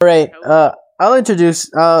All right. I'll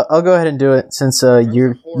introduce. I'll go ahead and do it since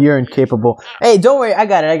you're incapable. Hey, don't worry. I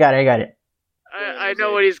got it. I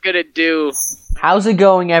know what he's gonna do. How's it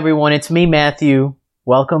going, everyone? It's me, Matthew.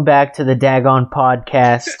 Welcome back to the Daggone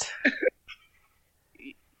Podcast.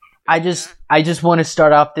 I just want to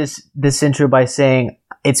start off this intro by saying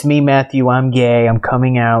it's me, Matthew. I'm gay. I'm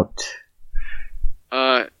coming out.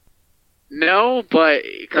 No, but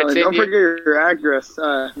continue. Don't forget your address,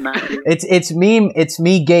 Matthew. It's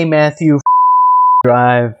me, gay Matthew.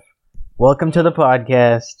 Drive. Welcome to the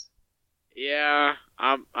podcast. Yeah.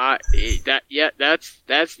 That's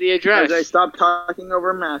the address. As I stop talking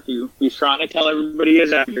over Matthew, he's trying to tell everybody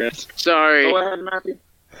his address. Sorry. Go ahead, Matthew.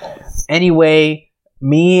 Anyway,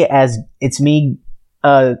 it's me,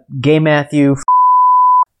 gay Matthew.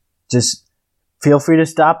 Just feel free to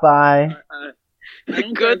stop by.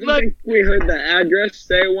 Good luck. We heard the address.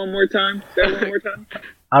 Say it one more time.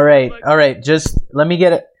 All right. Just let me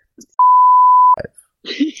get it.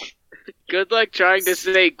 Good luck trying to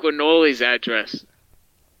say Noley's address.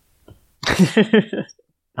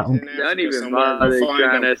 Don't even bother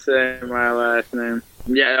trying to say my last name.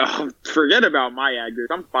 Yeah, forget about my address.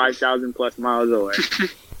 I'm 5,000 plus miles away.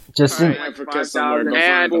 Just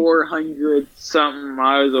 5,400 something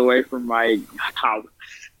miles away from my house.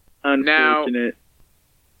 Unfortunate. Now,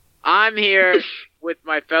 I'm here with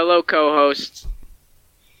my fellow co-hosts,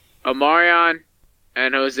 Amarion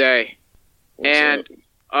and Jose. And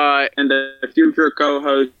the future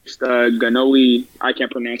co-host, Noley. I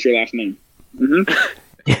can't pronounce your last name. Mm-hmm.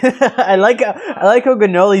 I like how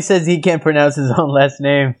Noley says he can't pronounce his own last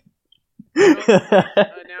name. Yeah.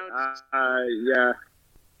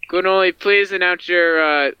 Noley, please announce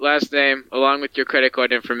your last name along with your credit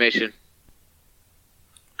card information.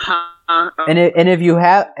 And if you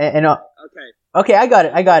have okay, I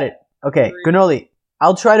got it. Okay, Noley,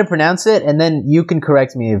 I'll try to pronounce it, and then you can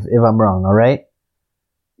correct me if I'm wrong. All right.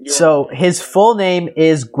 Yeah. So his full name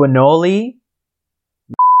is Noley.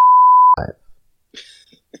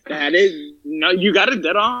 That is no, you got it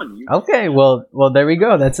dead on. Okay, well, there we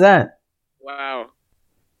go. That's that. Wow,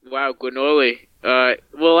 Noley.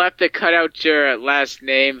 We'll have to cut out your last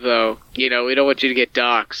name, though. We don't want you to get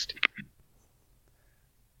doxxed.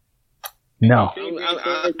 No.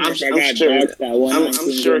 I'm sure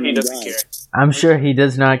he doesn't care. I'm sure he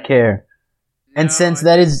does not care. And since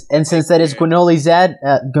that is Noley's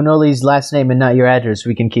last name and not your address,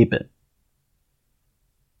 we can keep it.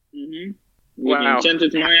 Mm-hmm. Wow. Since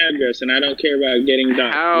it's my address and I don't care about getting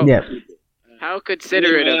doxxed. How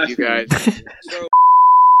considerate of you guys. So,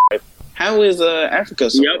 how is Africa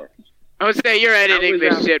so far? Jose, you're editing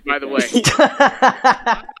this shit, by the way.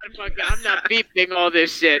 I'm not beeping all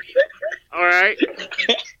this shit. All right?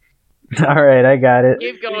 All right, I got it.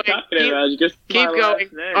 Keep going. Keep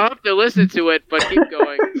going. I'll have to listen to it, but keep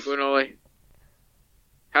going, Noley.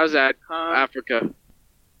 How's that, Africa?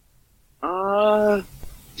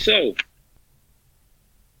 So,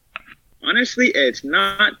 honestly, it's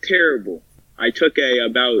not terrible. I took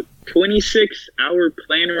about 26-hour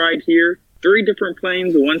plane ride here. 3 different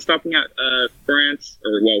planes, one stopping at France,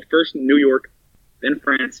 first New York, then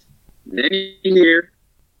France, then here.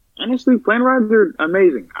 Honestly, plane rides are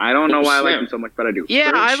amazing. I don't know why I like them so much, but I do.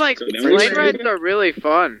 Yeah, I like plane rides are really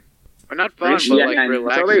fun. Or not fun, but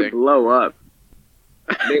relaxing. So they blow up.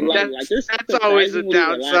 That's always the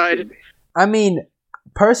downside. Relaxing. I mean,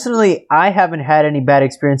 personally, I haven't had any bad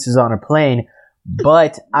experiences on a plane,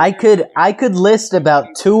 but I could list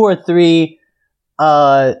about 2 or 3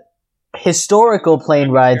 historical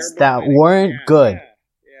plane rides that weren't good.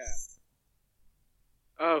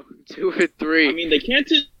 Oh, 2 or 3. I mean, the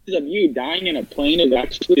chances of you dying in a plane is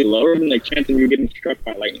actually lower than the chance of you getting struck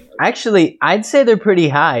by lightning. Actually, I'd say they're pretty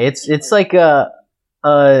high. It's like a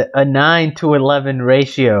 9 to 11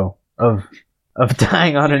 ratio of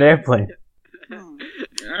dying on an airplane.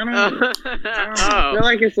 I feel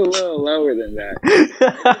like it's a little lower than that. It's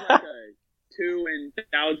like a 2 in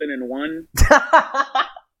 1,001.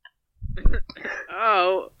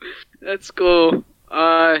 Oh, that's cool.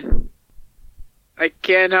 I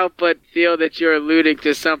can't help but feel that you're alluding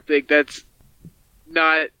to something that's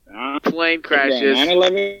not plane crashes.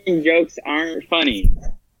 9/11 jokes aren't funny.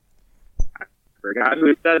 I forgot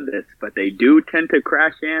who said this, but they do tend to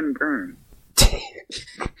crash and burn.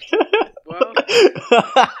 Well,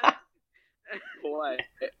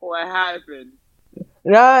 what happened?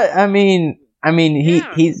 I mean,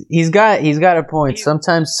 he's got a point.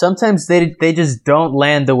 Sometimes they just don't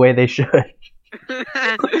land the way they should.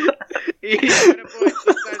 He's got a point.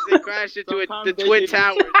 Sometimes they crash into the Twin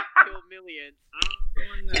Towers and kill millions. I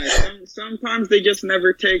don't know. Sometimes they just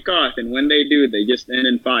never take off, and when they do, they just end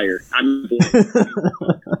in fire. I'm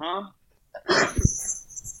huh?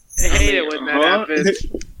 I hate it when that happens.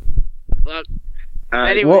 Look.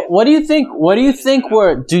 Anyway. What do you think? What do you think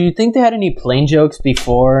do you think they had any plane jokes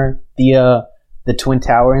before the Twin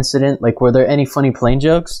Tower incident? Like, were there any funny plane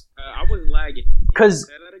jokes? I was lagging. Because,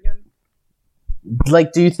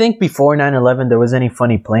 like, do you think before 9/11 there was any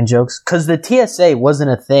funny plane jokes? Because the TSA wasn't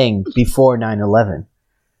a thing before 9/11,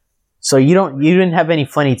 so you didn't have any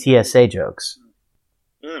funny TSA jokes.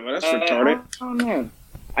 Yeah, well, that's retarded. I don't know.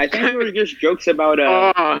 I think there were just jokes about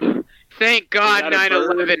thank God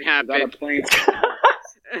 9/11 happened. Thank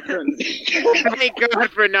God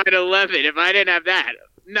for 9/11. If I didn't have that,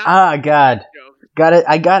 God,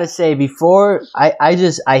 I gotta say, before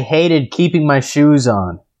I hated keeping my shoes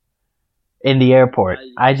on in the airport.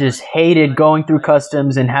 I just hated going through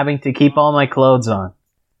customs and having to keep all my clothes on.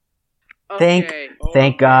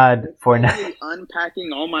 Thank God for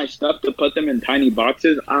unpacking all my stuff to put them in tiny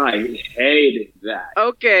boxes. I hated that.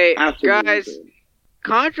 Okay, absolutely. Guys,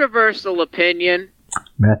 controversial opinion.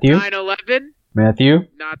 Matthew? 9/11? Matthew?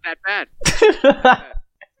 Not that bad.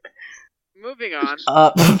 Moving on.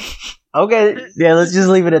 Okay, yeah, let's just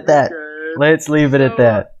leave it at that. Let's leave it at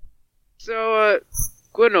that. So,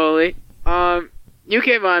 Noley, you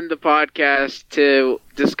came on the podcast to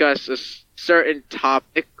discuss a certain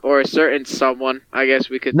topic or a certain someone, I guess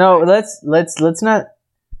we could say. Let's not.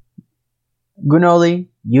 Noley,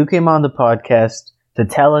 you came on the podcast to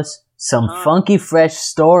tell us some funky fresh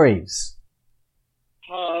stories.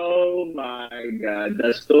 Oh my God,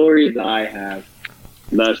 the stories I have.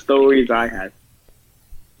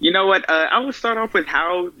 You know what? I will start off with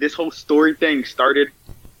how this whole story thing started.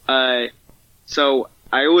 So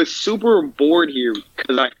I was super bored here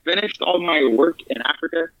because I finished all my work in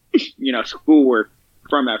Africa, schoolwork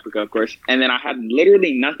from Africa, of course, and then I had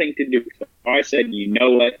literally nothing to do. So I said, you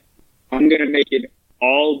know what? I'm going to make an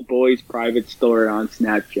all boys private story on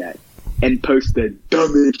Snapchat and post the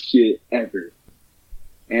dumbest shit ever.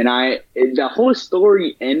 And the whole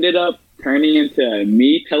story ended up turning into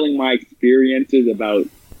me telling my experiences about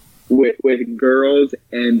with girls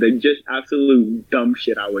and the just absolute dumb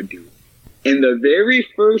shit I would do. And the very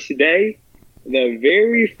first day,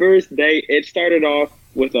 it started off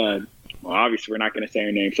with obviously we're not going to say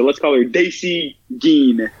her name, so let's call her Daisy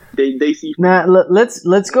Jean. Daisy. Nah,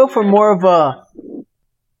 let's go for more of a.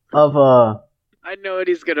 I know what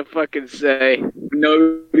he's gonna fucking say.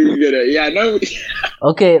 Nobody's gonna. Yeah, nobody.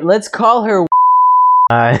 Okay, let's call her.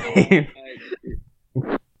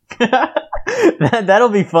 That'll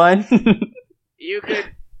be fun. You could.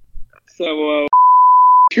 So,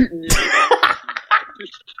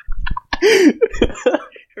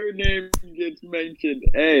 her name gets mentioned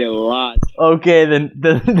a lot. Okay,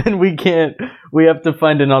 then we can't. We have to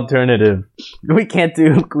find an alternative. We can't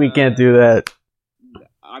do that.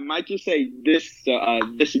 I might just say this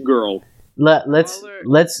girl. Let's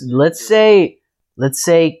say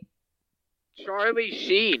Charlie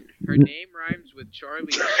Sheen. Her name rhymes with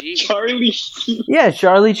Charlie Sheen. Charlie Sheen. Yeah,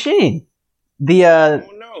 Charlie Sheen. The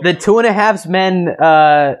 2.5 Men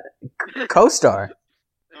co-star.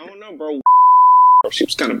 I don't know, bro. She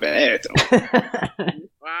was kind of bad. Well,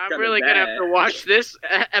 I'm really gonna have to watch this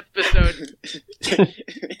episode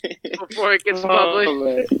before it gets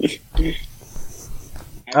published.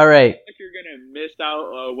 All right. I think you're gonna miss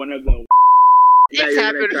out one of the.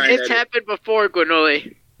 It's happened before,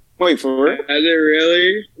 Noley. Wait for it. Has it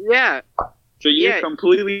really? Yeah. So you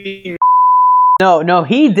completely. No,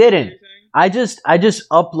 he didn't. I just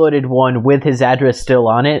uploaded one with his address still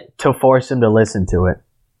on it to force him to listen to it.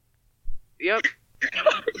 Yep.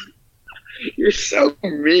 You're so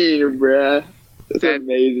mean, bruh. That's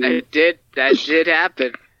amazing. That did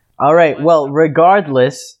happen. All right. Well,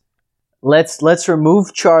 regardless, let's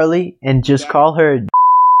remove Charlie and just call her.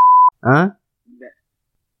 Huh?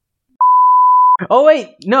 Oh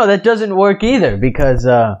wait, no, that doesn't work either because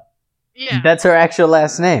that's her actual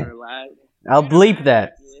last name. I'll bleep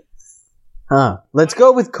that. Huh? Let's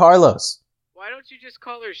go with Carlos. Why don't you just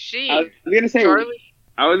call her She? I was gonna say Charlie.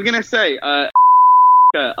 I was gonna say a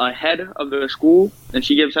head of the school, and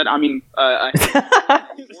she gives head. I mean, warden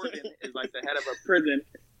is like the head of a prison,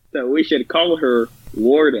 so we should call her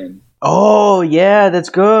Warden. Oh yeah, that's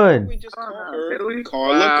good. We just call her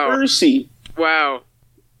Carla Kersey. Wow.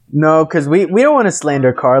 No, because we don't want to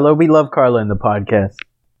slander Carla. We love Carla in the podcast.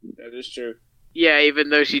 That is true. Yeah, even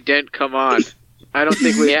though she didn't come on. I don't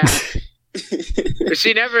think we have.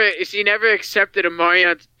 She never accepted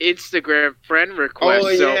Amarion's Instagram friend request. Oh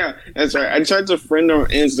yeah, that's right. I tried to friend her on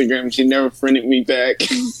Instagram. She never friended me back.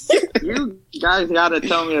 You guys gotta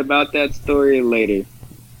tell me about that story later.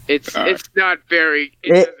 It's not very.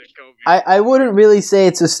 It doesn't go. I wouldn't really say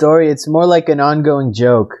it's a story. It's more like an ongoing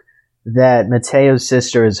joke that Mateo's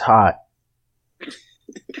sister is hot.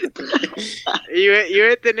 You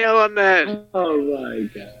hit the nail on the head. Oh my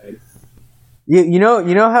god. You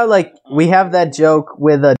know how like we have that joke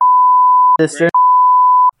with a sister?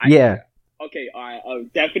 Yeah. Okay,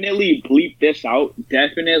 alright, definitely bleep this out.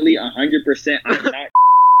 Definitely 100% I'm not.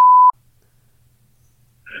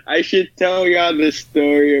 I should tell y'all the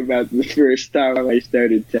story about the first time I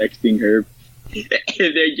started texting her.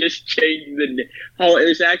 And they just changed the name. Oh, it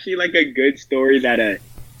was actually like a good story that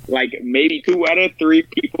like maybe 2 out of 3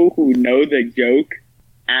 people who know the joke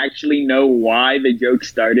actually know why the joke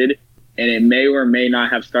started. And it may or may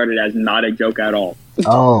not have started as not a joke at all.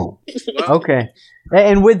 Oh. Okay.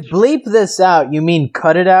 And with bleep this out, you mean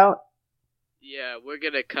cut it out? Yeah, we're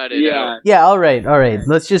gonna cut it out. Yeah, alright.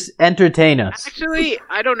 Let's just entertain us. Actually,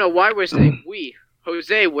 I don't know why we're saying we.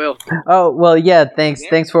 Jose will. Oh, well, yeah, thanks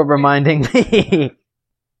for reminding me.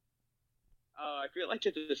 I feel like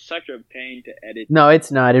it's just such a pain to edit. No,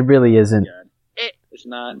 it's not. It really isn't. It's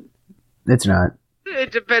not. It's not.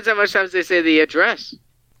 It depends how much times they say the address.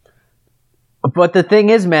 But the thing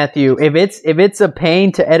is, Matthew, if it's a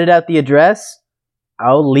pain to edit out the address,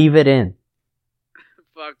 I'll leave it in.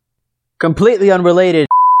 Fuck. Completely unrelated.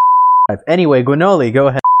 Anyway, Guinoli, go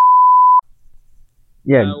ahead.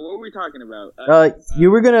 Yeah. What were we talking about?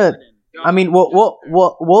 You were gonna. I mean,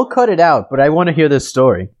 we'll cut it out, but I want to hear this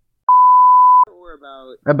story. Or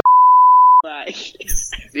about.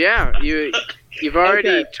 Yeah, you've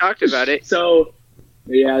already talked about it. So,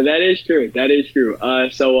 yeah, that is true.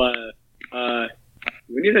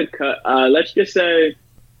 We need to cut. Let's just say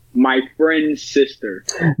my friend's sister.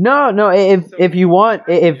 No. If you want,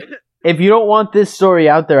 if you don't want this story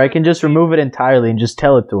out there, I can just remove it entirely and just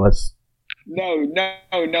tell it to us. No.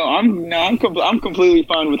 I'm completely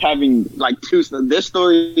fine with having like two, this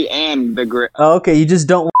story and the grit. Oh, okay. You just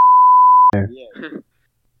don't. I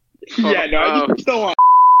just don't want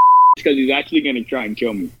because he's actually gonna try and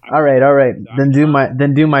kill me. All right. Then do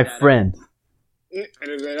my friend. He's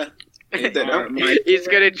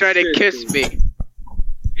gonna try to kiss me.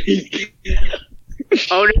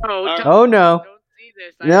 Oh no! Oh no! Don't see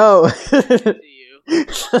this. No.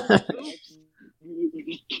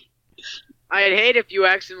 I'd hate if you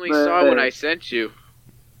accidentally saw what I sent you.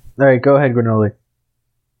 All right, go ahead, Granoli.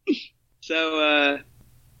 So,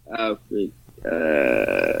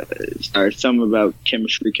 sorry, something about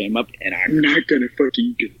chemistry came up, and I'm not gonna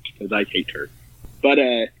fucking do it because I hate her. But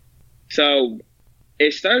so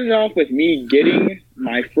it started off with me getting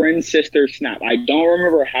my friend's sister's snap. I don't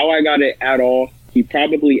remember how I got it at all. He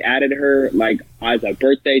probably added her like as a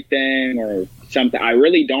birthday thing or something. I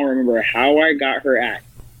really don't remember how I got her at,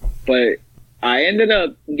 but I ended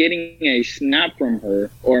up getting a snap from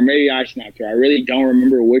her, or maybe I snapped her. I really don't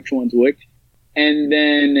remember which one's which. And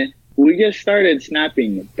then we just started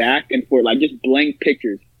snapping back and forth, like just blank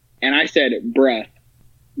pictures. And I said, bruh,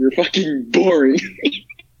 you're fucking boring.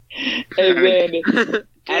 And then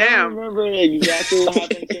I don't remember exactly what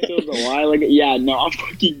happened since it was a while ago. Yeah, no, I'm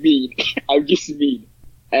fucking mean. I'm just mean.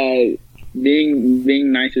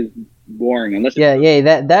 Being nice is boring. Unless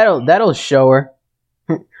that'll show her.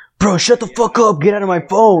 Bro, shut the fuck up. Get out of my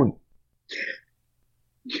phone.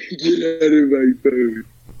 Get out of my phone.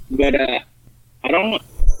 But I don't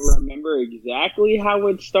remember exactly how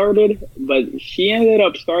it started, but she ended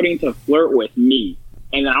up starting to flirt with me.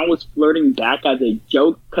 And I was flirting back as a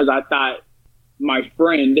joke because I thought my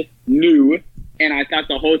friend knew, and I thought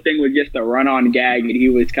the whole thing was just a run-on gag, and he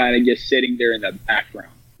was kind of just sitting there in the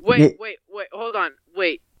background. Wait, hold on.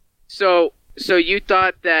 Wait. So you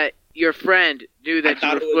thought that your friend knew that you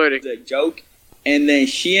were flirting? It was a joke, and then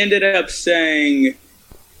she ended up saying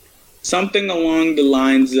something along the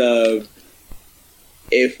lines of,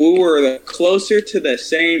 if we were closer to the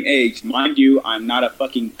same age, mind you, I'm not a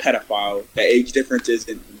fucking pedophile. The age difference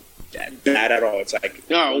isn't that bad at all. It's like,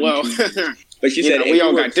 oh well. But she said, if we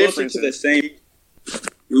all got closer to the same,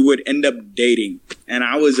 we would end up dating. And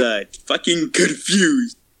I was fucking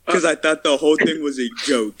confused because I thought the whole thing was a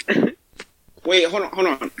joke. Wait, hold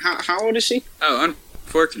on. How old is she? Oh,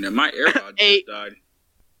 unfortunate. My AirPod just died.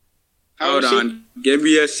 Hold on. Give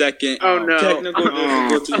me a second. Oh, no. Technical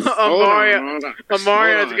difficulties.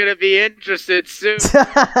 Amario's going to be interested soon.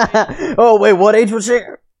 Oh, wait, what age was she?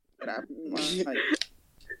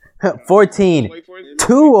 14.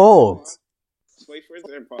 Too old. Wait for his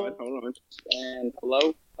AirPod. Hold on. And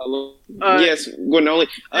hello? Hello. Yes, Gwendolyn.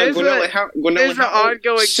 There's an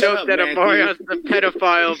ongoing Shut joke up, that Matthew. Amarion's a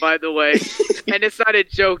pedophile, by the way, and it's not a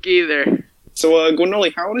joke either. So,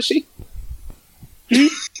 Gwendolyn, how old is she?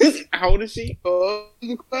 How old is she?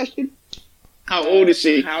 The question. How old is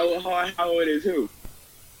she? How old is who?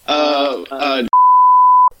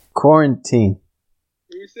 Quarantine.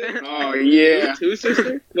 Who said? Oh yeah. Who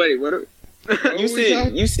sister? Wait, what? You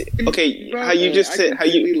said. Okay. How you just said? How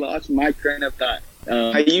you lost my train of thought?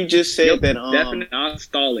 How you just said that? Definitely not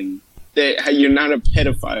stalling. That how you're not a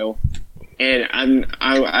pedophile, and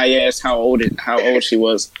I asked how old she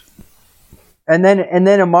was. And then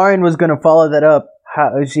Amarian was gonna follow that up.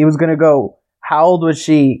 She was gonna go, how old was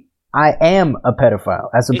she? I am a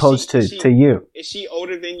pedophile, as opposed to you. Is she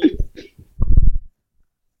older than you?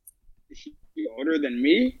 Is she older than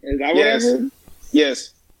me? Is that what I heard?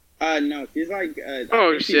 Yes. No, she's like.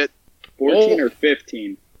 Oh shit. 14 or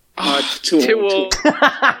 15. Too old. You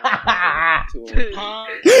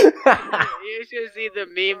should see the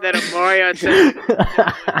meme that Amarion sent.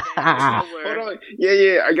 Hold on.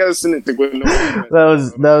 Yeah. I gotta send it to Gwen. That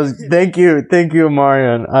was. Thank you,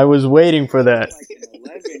 Amarian. I was waiting for that. Like an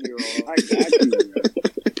 11-year-old.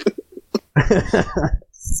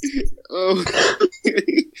 Oh,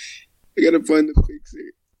 I gotta find the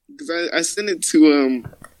picture because I sent it to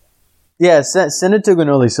Yeah, send it to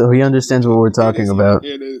Gunoli so he understands what we're talking about.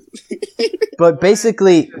 It is. But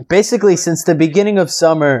basically, since the beginning of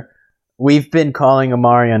summer, we've been calling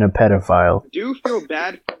Amarian a pedophile. I do feel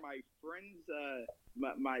bad for my friend's,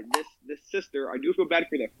 this sister. I do feel bad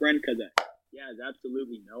for the friend because he has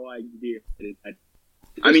absolutely no idea.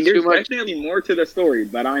 I mean, there's definitely more to the story,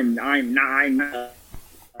 but I'm not.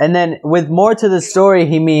 And then with more to the story,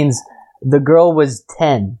 he means the girl was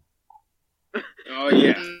 10. Oh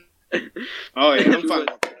yeah. Oh yeah. I'm fine.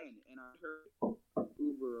 And I heard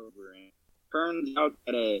Uber over, and turns out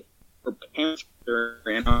that her parents are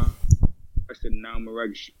and now I'm a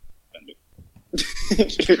registered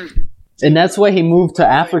offender. And that's why he moved to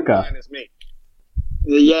Africa.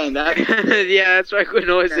 Yeah, and that. Yeah, that's why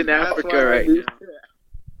Quinoa's in Africa right now.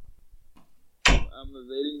 I'm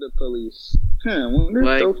evading the police. I wonder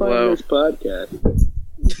if they'll find this podcast.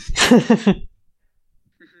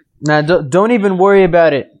 Nah, don't even worry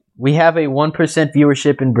about it. We have a 1%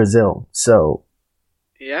 viewership in Brazil, so.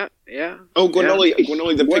 Yeah. Oh,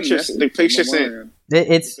 Gwendolyn, the pictures in.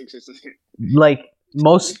 It's like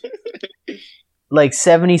most, like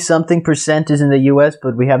 70-something% is in the U.S.,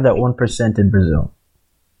 but we have that 1% in Brazil.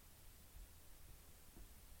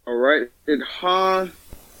 All right,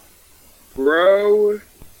 bro.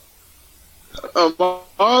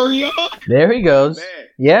 Mario. There he goes.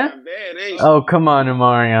 Yeah. Oh, come on,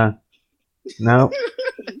 Amarian. No.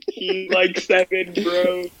 He's like 7,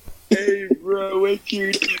 bro. Hey, bro, what's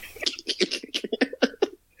your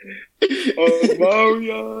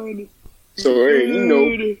Marion? Sorry,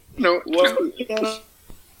 help a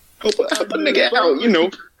nigga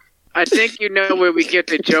out, I think you know where we get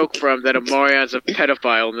the joke from that Amarion's a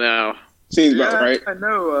pedophile now. Seems about right. I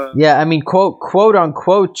know. Yeah, I mean, quote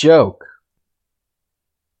unquote joke.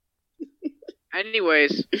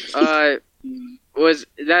 Anyways,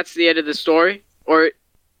 that's the end of the story, or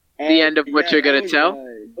the end of what you're gonna tell?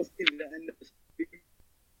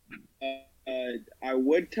 I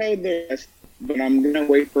would tell the rest, but I'm gonna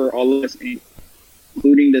wait for all of us,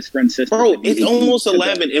 including this friend's sister. Bro, it's almost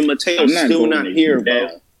 11 and Mateo's still not here,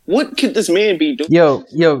 bro. What could this man be doing? Yo,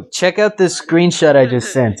 check out this screenshot I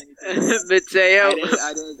just sent. Mateo.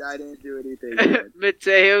 I didn't do anything.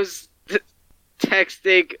 Mateo's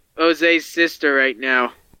texting Jose's sister right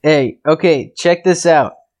now. Hey, okay, check this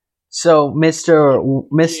out. So, Mr.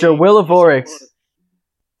 Willivorix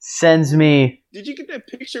sends me... Did you get that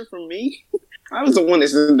picture from me? I was the one that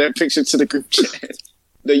sent that picture to the group chat.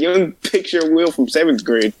 The young picture of Will from 7th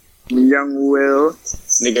grade. Young Will.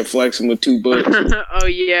 Nigga flexing with 2 books. Oh,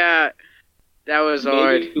 yeah. That was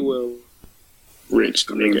hard. Will. Rich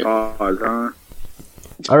nigga.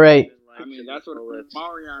 All right. I mean, that's what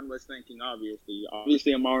Marion was thinking, obviously.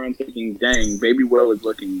 Obviously, Marion's thinking, dang, baby Will is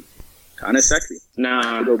looking kind of sexy.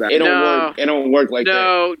 Nah, it don't work. It don't work like that.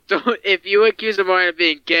 No, don't. If you accuse Marion of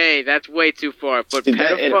being gay, that's way too far. But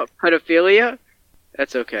pedophilia,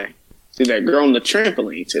 that's okay. See that girl on the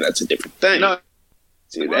trampoline? See, that's a different thing. No,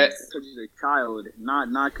 see that? Because he's a child,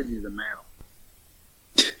 not because he's a male.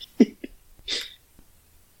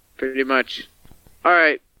 Pretty much. All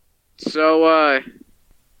right. So,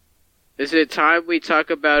 is it time we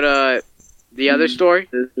talk about the other story?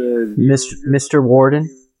 Mr. Warden?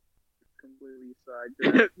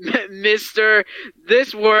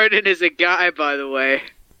 This Warden is a guy, by the way.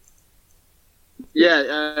 Yeah,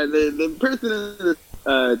 the person in the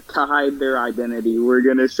to hide their identity, we're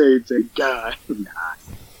gonna say it's a guy.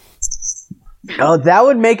 Oh, that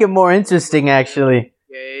would make it more interesting, actually.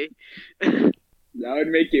 Okay. That would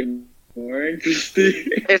make it more interesting.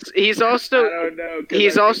 He's also. I don't know.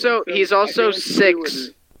 He's also 6. He's also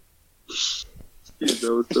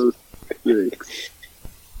 6.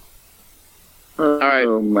 All right.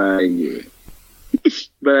 Oh my god.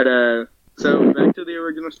 But so back to the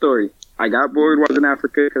original story. I got bored while I was in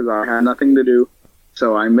Africa because I had nothing to do.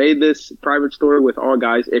 So I made this private story with all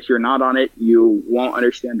guys. If you're not on it, you won't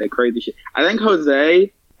understand the crazy shit. I think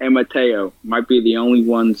Jose and Mateo might be the only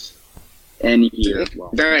ones in here.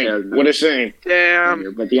 Well, Dang, what a shame. Damn.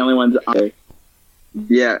 Here, but the only ones on it.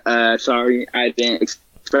 Yeah, sorry. I didn't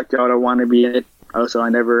expect y'all to want to be in it. Also, I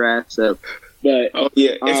never asked. So, but Oh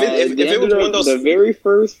yeah, if it was one of those, the very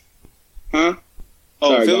first, huh? oh,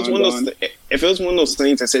 Sorry, if it was go one of on. those, if it was one of those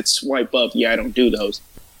things that said swipe up, yeah, I don't do those.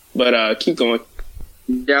 But keep going.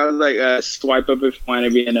 Yeah, I was like, swipe up if you want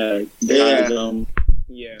to be in a Yeah. zone.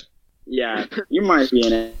 Yeah. Yeah, you might be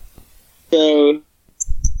in it. So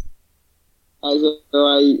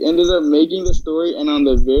I ended up making the story, and on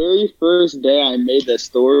the very first day I made the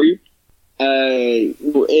story,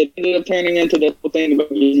 it ended up turning into the whole thing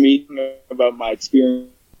about me about my experience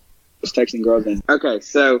texting girls. And okay,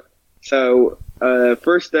 so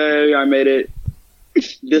first day I made it. I'm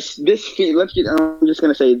just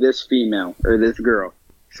gonna say this female or this girl.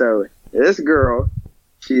 So this girl,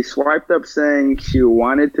 she swiped up saying she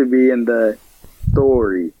wanted to be in the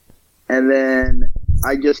story, and then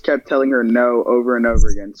I just kept telling her no over and over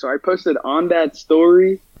again. So I posted on that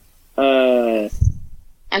story.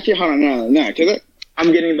 Actually, hold on, no, because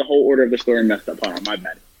I'm getting the whole order of the story messed up. Hold on, my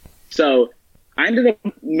bad. So I ended up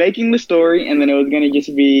making the story, and then it was gonna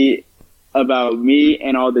just be about me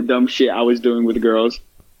and all the dumb shit I was doing with girls.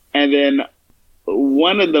 And then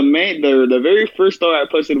one of the very first story I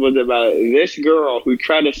posted was about this girl who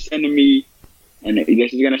tried to send me, and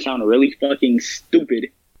this is gonna sound really fucking stupid,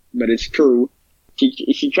 but it's true.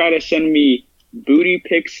 She tried to send me booty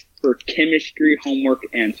pics for chemistry homework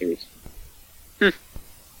answers.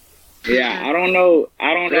 Yeah, I don't know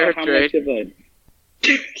Fair how trade. much of a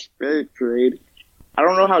fair trade. I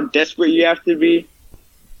don't know how desperate you have to be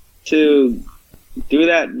to do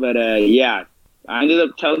that, but yeah, I ended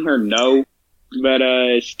up telling her no. But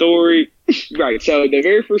story, right? So the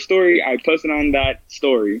very first story I posted on that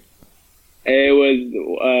story, it was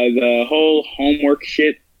the whole homework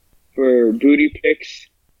shit for booty pics,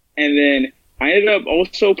 and then I ended up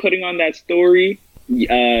also putting on that story,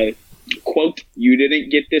 quote, "You didn't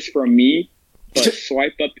get this from me, but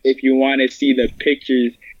swipe up if you want to see the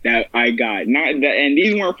pictures that I got." And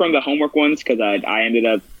these weren't from the homework ones because I ended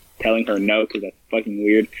up telling her no because that's fucking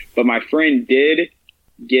weird. But my friend did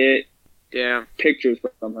get pictures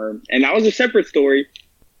from her, and that was a separate story.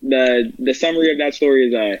 The summary of that story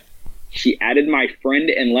is she added my friend,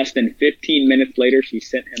 and less than 15 minutes later she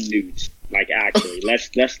sent him nudes. Like, actually, less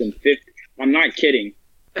than 15. I'm not kidding.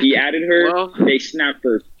 He added her. Well, they snapped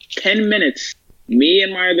for 10 minutes. Me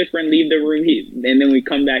and my other friend leave the room, and then we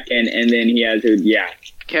come back in, and then he has her. Yeah,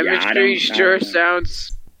 chemistry I don't know.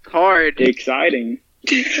 sounds hard. Exciting.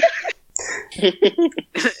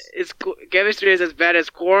 Chemistry is as bad as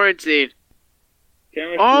quarantine.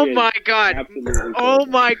 Chemistry Oh is my god! absolutely Oh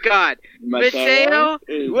crazy. my god! Mateo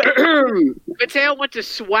is- Mateo went to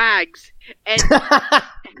Swags and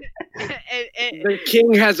The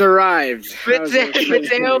king has arrived.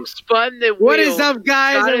 Mateo spun the wheel. What is up,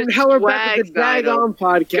 guys? Got And a how we're back with the Swags Dag On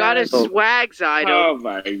podcast. Got a Swags item. Oh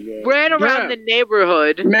my god. Ran around the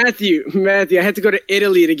neighborhood. Matthew, I had to go to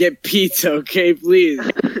Italy to get pizza. Okay, please.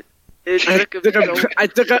 It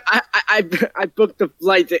took him I booked the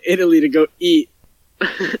flight to Italy to go eat.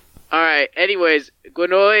 Alright, anyways,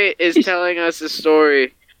 Gwenoy is telling us a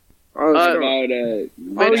story. About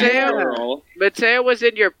Mateo, Mateo was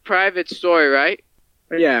in your private story, right?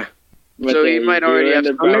 Yeah, So he might already have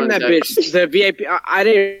I'm in that bitch. The VIP. I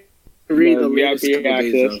didn't read the VIP latest couple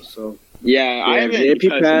days, though, access. so. Yeah, I haven't VIP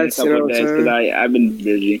touched pass, in a couple you know days what I'm because I've been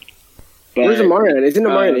busy. But Where's Amarian? Isn't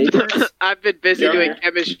Amarian Apex? I've been busy Yeah. doing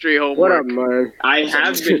chemistry homework. What up, man? I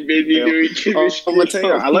have been busy doing chemistry.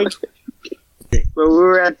 Mateo, I like. But we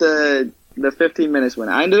were at the 15 minutes one.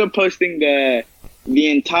 I ended up posting the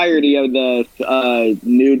entirety of the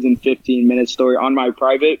nudes in 15 minutes story on my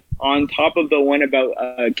private, on top of the one about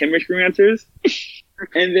chemistry answers.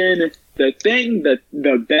 And then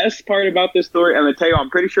the best part about this story, and Mateo, I'm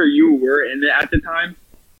pretty sure you were in it at the time,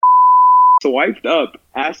 swiped up,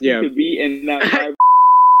 asking to be in that private.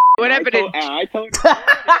 What happened? I told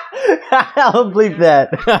I'll bleep that.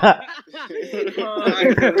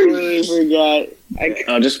 I completely forgot.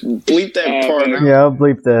 I'll just bleep that part out. Yeah, I'll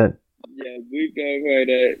bleep that. Yeah, bleep that part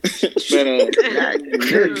out.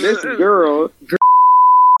 But this girl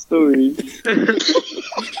story.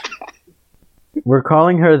 We're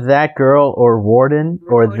calling her that girl or Warden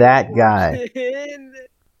or that guy.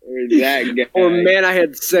 Or that guy. Or man I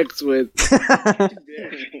had sex with.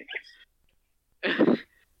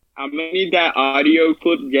 I'm gonna need that audio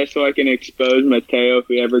clip just so I can expose Mateo if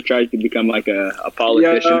he ever tries to become like a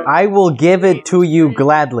politician. Yeah. I will give it to you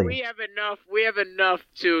gladly. We have enough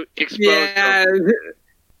to expose. Yeah.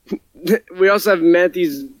 We also have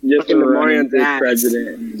Matthew's Just fucking for Marion's ass.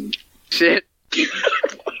 president. Shit.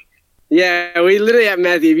 Yeah, we literally have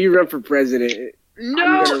Matthew. If you run for president,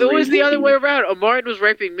 No, it was the other way around. Martin was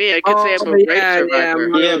raping me. I could say I'm a rape survivor.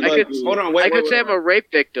 Yeah, I but could, hold on, wait. I could say I'm a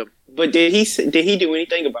rape victim. But did he do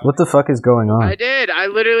anything about What the fuck is going on? I did. I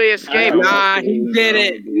literally escaped. nah, he did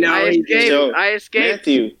it. No, I he escaped. did. So, I escaped.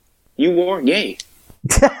 Matthew, you weren't gay.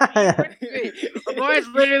 Amar's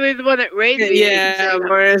literally the one that raped me. Yeah,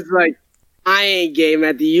 Marion's like, I ain't gay,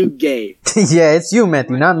 Matthew. You gay. Yeah, it's you,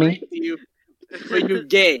 Matthew, not me. But you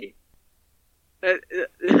gay.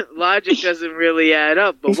 Logic doesn't really add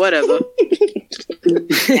up, but whatever.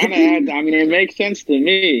 I mean, it makes sense to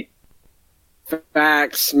me.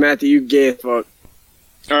 Facts, Matthew. You gay as fuck.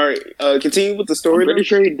 All right, continue with the story. I'm pretty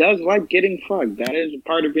sure he does like getting fucked. That is a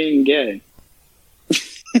part of being gay.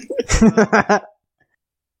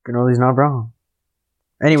 Gannoli's not wrong.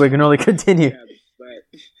 Anyway, Gannoli, continue. Yeah,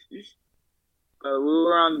 but we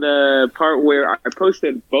were on the part where I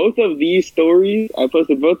posted both of these stories. I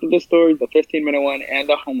posted both of the stories, the 15-minute one and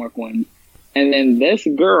the homework one. And then this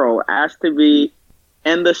girl asked to be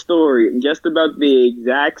in the story just about the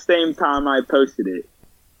exact same time I posted it.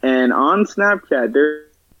 And on Snapchat, there's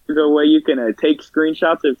a way you can take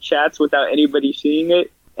screenshots of chats without anybody seeing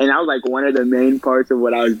it. And that was like one of the main parts of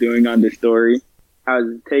what I was doing on the story. I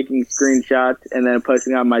was taking screenshots and then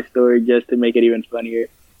posting on my story just to make it even funnier.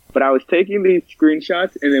 But I was taking these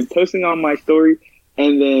screenshots and then posting on my story,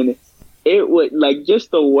 and then it would, like,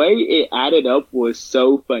 just the way it added up was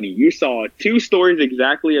so funny. You saw 2 stories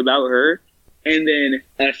exactly about her, and then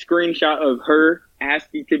a screenshot of her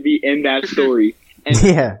asking to be in that story. And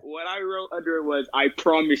Yeah. what I wrote under it was, I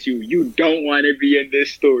promise you, you don't want to be in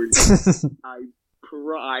this story.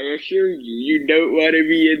 I assure you, you don't want to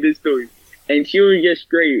be in this story. And she was just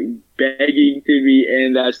straight begging to be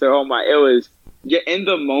in that story. Oh my, it was... Yeah, in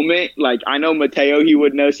the moment, like, I know Mateo, he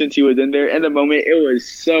would know since he was in there. In the moment, it was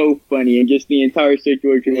so funny, and just the entire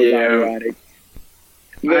situation was ironic.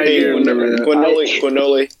 Hey, Guanoli,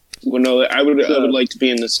 I would like to be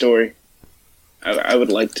in the story. I would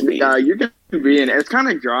like to be. Yeah, you can be in. It's kind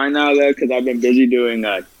of dry now, though, because I've been busy doing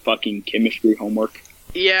fucking chemistry homework.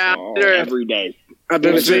 Yeah. Every day. I've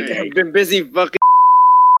been busy fucking.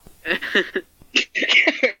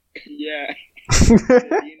 Yeah.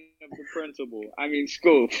 The principal. I mean,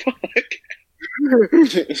 school. Fuck.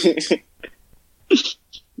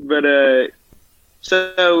 But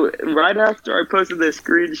so right after I posted the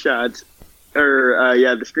screenshots,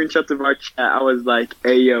 the screenshots of our chat, I was like,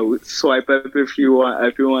 "Hey, yo, swipe up if you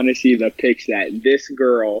want to see the pics that this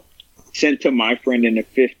girl sent to my friend in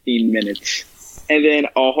 15 minutes." And then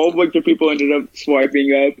a whole bunch of people ended up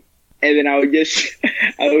swiping up, and then I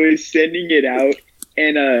was sending it out,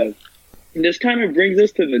 and this kind of brings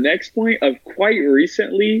us to the next point of quite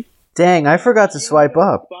recently. Dang, I forgot to swipe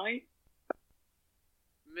up.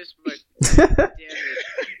 Miss my damn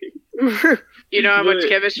it. You know how much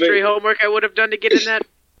chemistry homework I would have done to get in that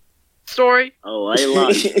story? Oh, a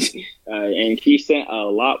lot. And she sent a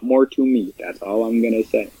lot more to me. That's all I'm gonna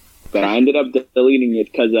say. But I ended up deleting it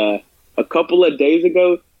because a couple of days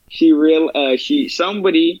ago,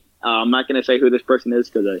 somebody. I'm not going to say who this person is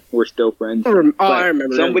because we're still friends. I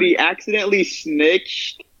remember. Somebody accidentally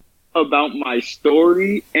snitched about my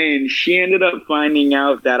story, and she ended up finding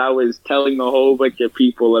out that I was telling a whole bunch of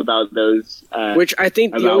people about those. Which I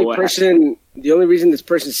think the only reason this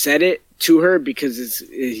person said it to her because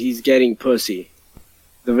he's getting pussy.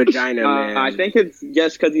 The vagina man. I think it's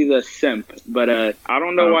just because he's a simp, but I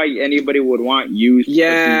don't know why anybody would want used.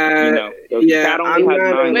 Yeah,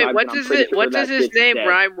 Wait, what does his name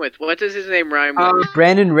rhyme with? What does his name rhyme with?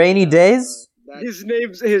 Brandon Rainy Days? His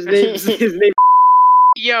name.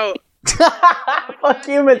 Yo. Fuck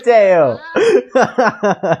you, Mateo.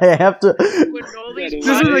 I have to. Noley's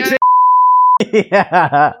podcast,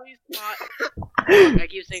 Yeah. I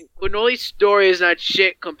keep saying Noley's story is not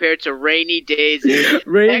shit compared to Rainy Days.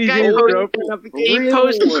 Rainy That guy Days posts- girlfriend application. He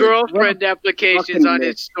posts girlfriend applications on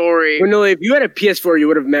his story. Noley, if you had a PS4, you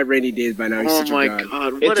would have met Rainy Days by now. He's Oh such my a god.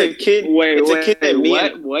 god! It's What a kid. Wait, it's a kid that me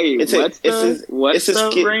what? and- Wait, it's a- what's it's the, what's this the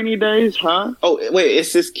kid- rainy days, huh? Oh wait,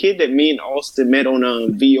 it's this kid that me and Austin met on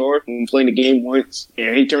VR when playing the game once,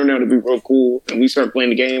 and he turned out to be real cool, and we started playing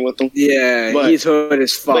the game with him. Yeah, But- he's hood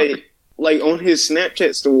as fuck. But like on his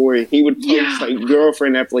Snapchat story, he would post like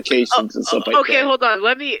girlfriend applications and stuff like that. Okay, hold on.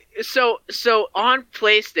 Let me. So on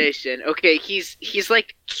PlayStation, okay, he's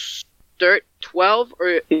like 12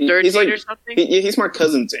 or 13 He's like- or something. He's my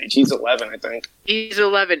cousin's age. He's 11, I think. He's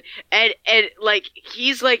 11, and like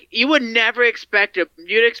he's like you would never expect him.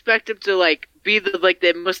 You'd expect him to like be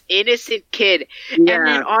the most innocent kid. Yeah, And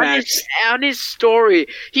then on his story,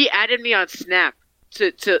 he added me on Snap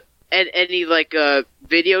and he like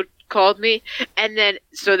video called me, and then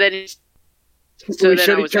we then showed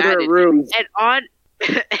I was each other added. a room. And on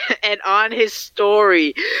and on his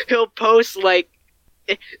story, he'll post like,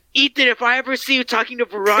 Ethan, if I ever see you talking to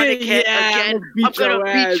Veronica Yeah, again, I'm I'm gonna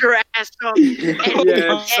gonna beat your ass up.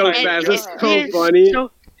 Yeah, it's so fast. That's so funny.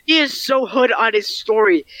 He is so hood on his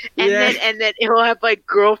story, and Yeah. then he'll have like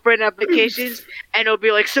girlfriend applications, and he'll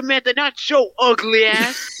be like, Samantha, not so ugly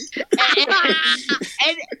ass,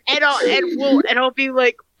 and I'll be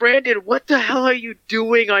like, Brandon, what the hell are you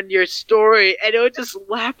doing on your story? And he'll just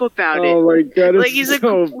laugh about it. Oh my god, it's Like he's a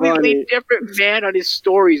so completely funny. different man on his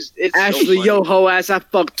stories. It's so Ashley, funny. yo ho ass, I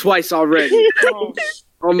fucked twice already.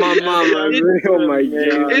 Oh my mama, oh my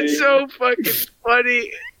god. It's so fucking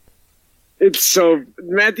funny. It's so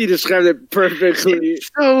Matthew described it perfectly. It's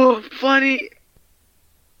so funny.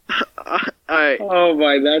 Alright. Oh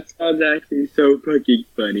my, that sounds actually so fucking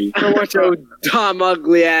funny. So watch your dumb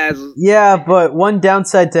ugly ass. Yeah, but one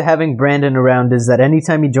downside to having Brandon around is that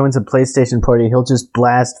anytime he joins a PlayStation party, he'll just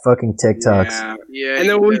blast fucking TikToks. Yeah. Yeah. And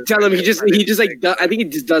then when we tell him, he just like I think he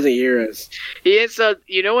just doesn't hear us. He is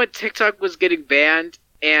you know when TikTok was getting banned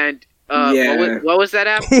and Yeah. what was that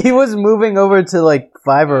app? He was moving over to like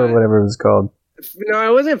Fiverr or whatever it was called. No,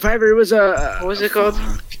 it wasn't Fiverr. It was What was it called?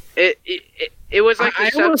 It was like I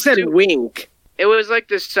the almost said substitute. Wink. It was like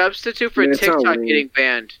the substitute for Yeah, it's not TikTok Wink. getting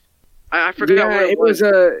banned. I forgot Yeah, what it was.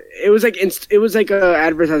 it was like a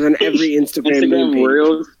advertisement on every Instagram meme page.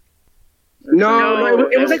 Reels. No,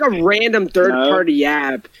 it was like a random third party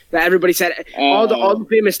app that everybody said all the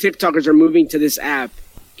famous TikTokers are moving to this app.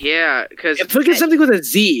 Yeah, because Look at something with a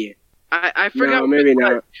Z. I forgot. No, what maybe it was.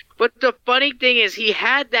 not. But the funny thing is, he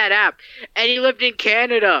had that app, and he lived in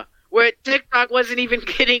Canada, where TikTok wasn't even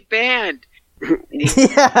getting banned.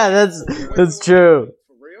 Yeah, that's true.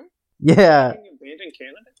 For real? Yeah. Being banned in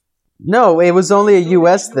Canada? No, it was only a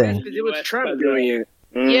US thing. It was Trump doing it.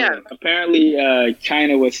 Yeah. Apparently,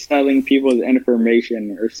 China was selling people's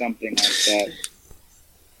information or something like that.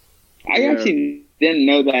 I actually didn't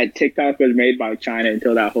know that TikTok was made by China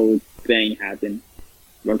until that whole thing happened.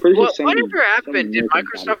 But I'm pretty sure Whatever happened? Did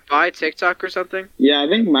Microsoft buy TikTok or something? Yeah, I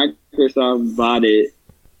think Microsoft bought it.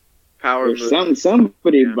 Power Or move.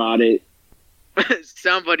 somebody bought it.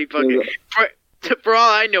 Somebody fucking. For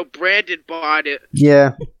all I know, Brandon bought it.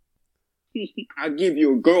 Yeah. I'll give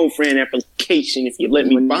you a girlfriend application if you let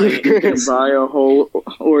me buy it. Buy a whole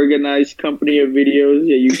organized company of videos.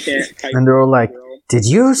 Yeah, you can't type. And they're all like, "Did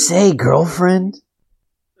you say girlfriend?"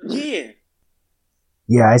 Yeah.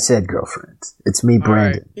 Yeah, I said girlfriend. It's me,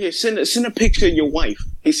 Brandon. Yeah, send a picture of your wife.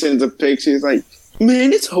 He sends a picture. He's like,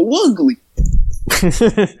 man, it's so ugly.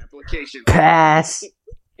 Application. Pass.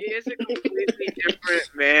 He is a completely different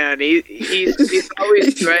man. He's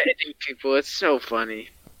always threatening people. It's so funny.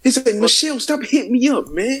 He's like, Michelle, stop hitting me up,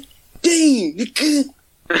 man. Dang,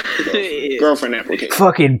 nigga. Girlfriend application.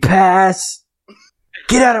 Fucking pass.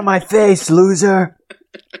 Get out of my face, loser.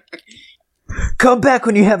 Come back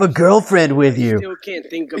when you have a girlfriend with you. Still can't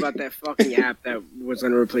think about that fucking app that was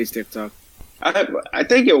gonna replace TikTok. I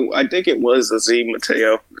think it was a Z,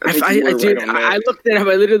 Mateo. I looked it up.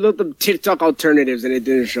 I literally looked up TikTok alternatives and it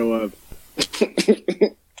didn't show up.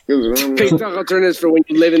 TikTok alternatives for when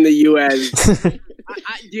you live in the U.S.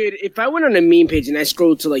 Dude, if I went on a meme page and I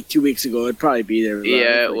scrolled to like 2 weeks ago, it'd probably be there.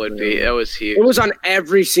 Yeah, it would be. That was huge. It was on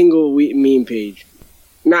every single meme page.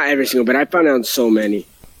 Not every single, but I found it on so many.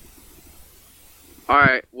 All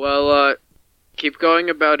right. Well, keep going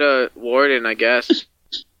about Warden, I guess.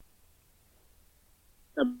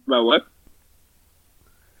 About what?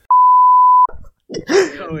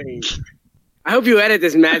 I hope you edit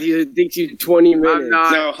this, Matthew. It takes you 20 minutes. I'm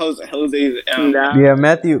not. No, Jose's out. Nah. Yeah,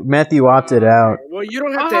 Matthew opted out. Well, you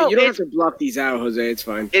don't have to. You don't have to block these out, Jose. It's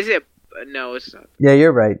fine. Is it? No, it's not. Yeah,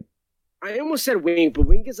 you're right. I almost said wink, but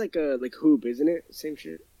wink is like a hoop, isn't it? Same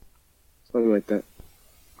shit. Something like that.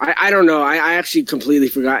 I don't know. I actually completely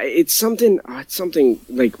forgot. It's something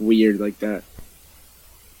like weird like that.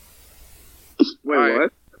 Wait,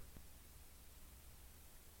 what?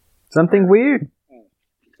 Something weird.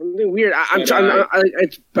 Something weird.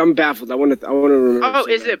 I'm baffled. I want to remember. Oh,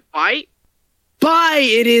 is it bite? Bye.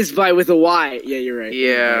 It is bye with a Y. Yeah, you're right.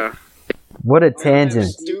 Yeah. What a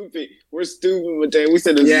tangent. We're stupid with that. We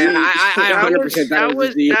said a Z. Yeah, I 100% that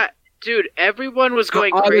was that. Dude, everyone was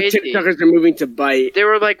going all crazy. The TikTokers are moving to Byte. They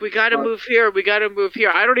were like, we gotta move here, we gotta move here.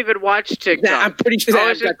 I don't even watch TikTok. Yeah, I'm pretty sure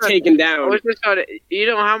that got taken down. I was just on it. You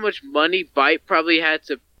know how much money Byte probably had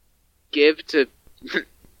to give to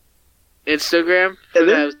Instagram?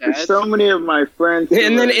 There's so many of my friends.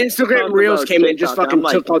 And then Instagram Reels came and just fucking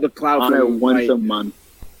took all the clout from it once a month.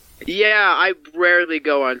 Yeah, I rarely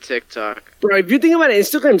go on TikTok. Bro, if you think about it,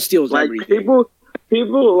 Instagram steals everything.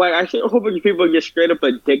 People, like, I see a whole bunch of people get straight up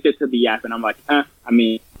addicted to the app, and I'm like, I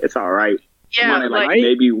mean, it's alright. Yeah, I'm on it, like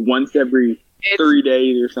maybe once every 3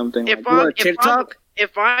 days or something. If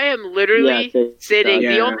I am literally sitting,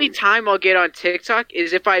 the only time I'll get on TikTok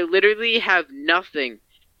is if I literally have nothing.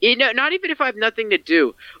 You know, not even if I have nothing to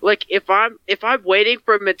do. Like, if I'm waiting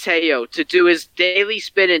for Mateo to do his daily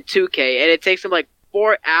spin in 2K, and it takes him like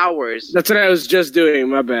 4 hours. That's what I was just doing.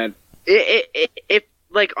 My bad.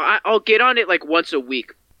 I'll get on it like once a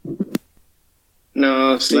week.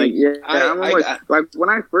 No, see, like when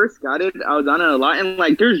I first got it, I was on it a lot, and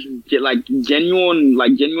like there's like genuine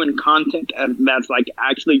content that's like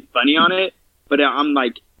actually funny on it, but I'm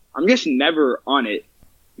just never on it.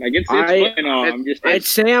 Like it's I'd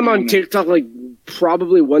say I'm on TikTok like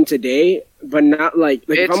probably once a day, but not like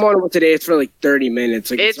if I'm on it once a day, it's for like 30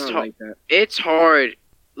 minutes. Like it's not like that. It's hard.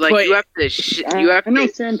 Like but you have to. You have to.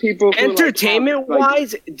 Send people entertainment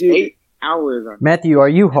wise, dude. 8 hours. Matthew, are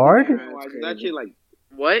you hard? It's actually like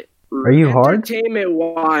what? Are you hard? Entertainment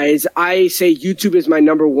wise, I say YouTube is my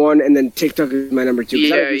number 1, and then TikTok is my number 2.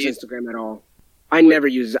 Yeah, I don't use Instagram at all. I never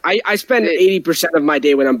use it. I spend 80% of my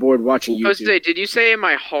day when I'm bored watching YouTube. Jose, did you say am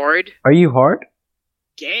I hard? Are you hard?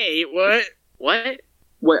 Gay? What? What?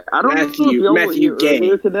 Wait, I don't know Matthew gay.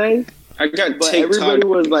 Earlier today. I got but TikTok. Everybody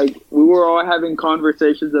was like, we were all having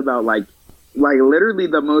conversations about like literally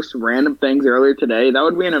the most random things earlier today. That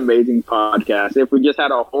would be an amazing podcast if we just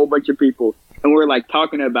had a whole bunch of people and we're like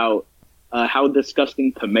talking about how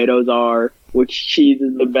disgusting tomatoes are, which cheese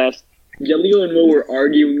is the best. Jaleel and Will were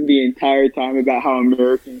arguing the entire time about how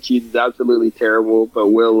American cheese is absolutely terrible, but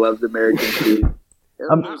Will loves American cheese.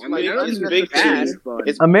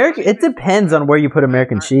 American. It depends on where you put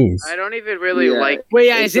American cheese. I don't even really like. Wait,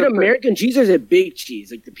 is it American cheese or is it big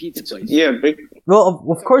cheese, like the pizza place? Yeah, big. Well,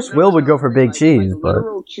 of course, Will would go for big cheese, but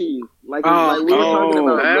literal cheese. We were talking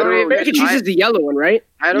about American cheese is the yellow one, right?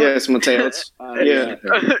 Yes, Mateo. Yeah.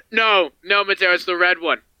 No, Mateo, it's the red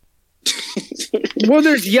one. Well,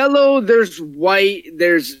 there's yellow, there's white,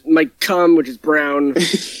 there's like cum, which is brown.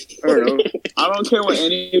 I don't know. I don't care what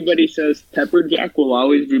anybody says. Pepper jack will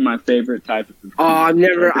always be my favorite type of food. Oh, I've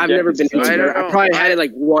never been into it. I probably had it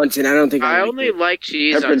like once, and I don't think I only like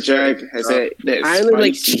cheese. Pepper jack has that. I only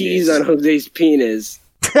like cheese on Jose's penis.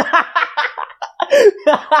 Alright,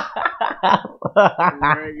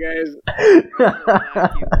 guys.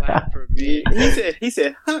 He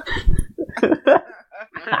said, huh?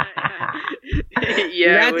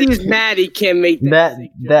 Yeah, Matthew's mad he can't make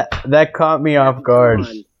that caught me off guard.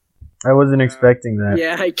 I wasn't expecting that.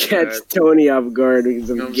 Yeah, I catch Tony off guard because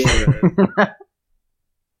I'm gay.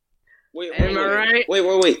 Am I right?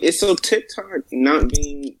 Wait. Is so TikTok not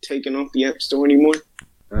being taken off the App Store anymore?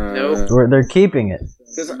 Nope. They're keeping it.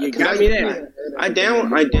 You got me there. I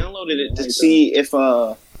downloaded it to see if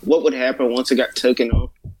what would happen once it got taken off.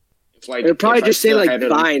 It'd probably just say like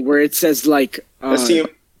Vine, where it says like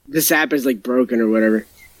this app is like broken or whatever.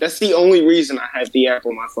 That's the only reason I have the app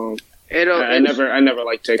on my phone. I never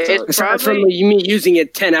liked TikTok. Aside from you mean using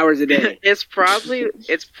it 10 hours a day. It's probably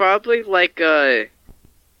like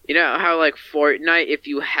you know how like Fortnite, if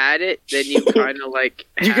you had it, then you kind of like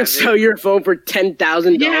you could sell your phone for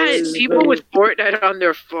 $10,000. Yeah, people with Fortnite on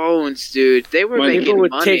their phones, dude, they were making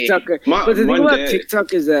money. TikTok, but the thing about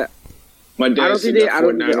TikTok is that my dad I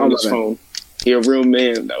don't think on his phone. He a real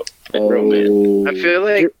man though. Real man. I feel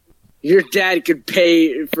like your dad could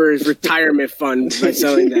pay for his retirement fund by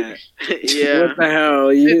selling that. Yeah. What the hell?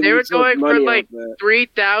 Dude, they were going for like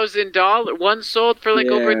 $3,000. One sold for like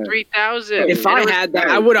over $3,000. If I had that,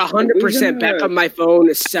 I would 100% back up my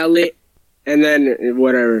phone, sell it, and then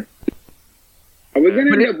whatever. Are we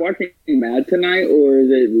gonna end up watching Mad tonight, or is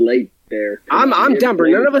it late there? I'm down, but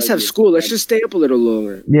none of us have school. Let's just stay up a little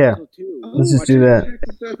longer. Yeah. Let's just do that.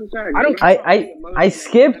 I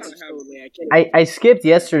skipped. I skipped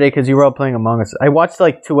yesterday because you were all playing Among Us. I watched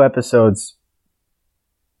like 2 episodes,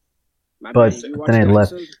 but then I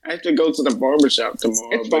left. I have to go to the barbershop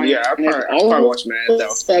tomorrow. But yeah, I'll probably watch Mad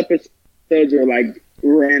though. Episodes are like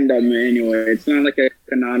random anyway. It's not like a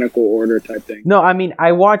canonical order type thing. No, I mean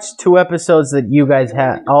I watched 2 episodes that you guys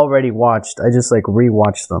had already watched. I just like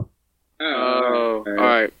rewatched them. Oh, all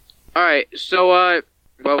right. So,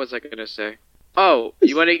 what was I gonna say? Oh,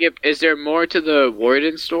 you want to get? Is there more to the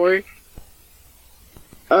Warden story?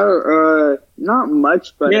 Not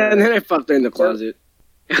much, but yeah. And then I fucked her in the closet.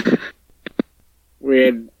 we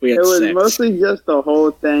had it was sex. mostly just the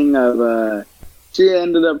whole thing of she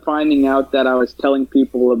ended up finding out that I was telling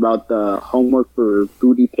people about the homework for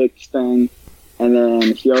booty pics thing, and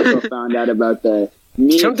then she also found out about the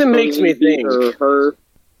something makes me think her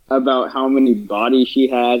about how many bodies she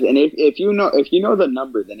has, and if you know the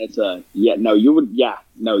number, then it's you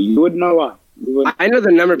would know why. I know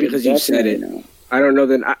the number because you said it. Know. I don't know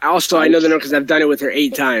the. Also, I know the number because I've done it with her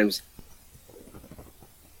 8 times.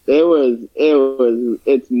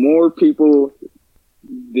 It's more people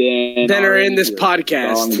than are in this podcast.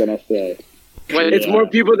 That's all I'm gonna say. It's more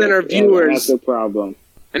people than our viewers. That's the problem.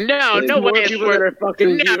 No way. It's people than our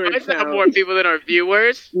fucking viewers. No, it's not more people than our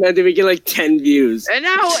viewers. Man, did we get like 10 views? And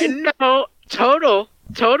no, total,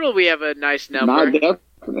 we have a nice number.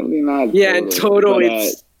 Definitely not. Yeah, in total,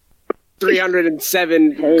 it's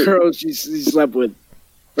 307 girls she slept with.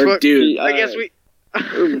 Or dude. I guess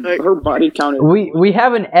her body count. We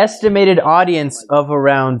have an estimated audience of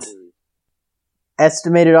around.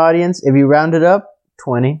 Estimated audience, if you round it up,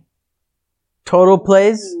 20. Total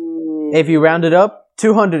plays, if you round it up,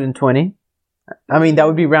 220. I mean, that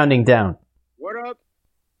would be rounding down. What up?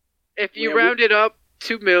 If you round it up,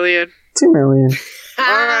 2 million. 2 million. All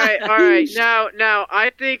right. Now,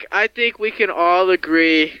 I think we can all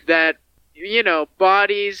agree that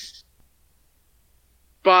bodies.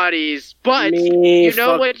 But you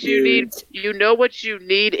know what you need. You know what you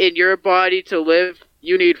need in your body to live.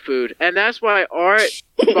 You need food, and that's why our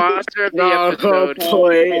sponsor of the episode,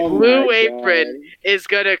 Blue Apron, is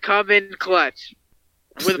gonna come in clutch.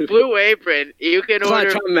 With Blue Apron, you can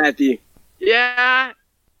order. Matthew. Yeah.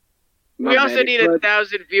 We also need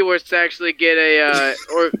 1,000 viewers to actually get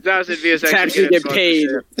or 1,000 views to actually get paid.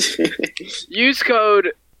 Use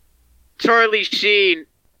code Charlie Sheen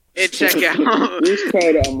in checkout. Use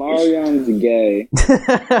code Amarion's gay.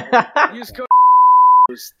 Use code.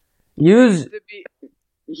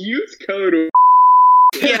 Use code.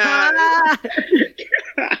 Yeah.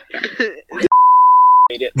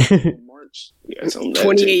 March.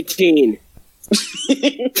 2018.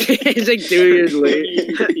 It's like 2 years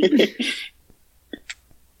late.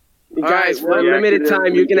 Guys, for a limited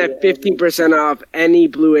time, you can have 15% off any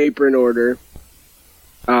Blue Apron order.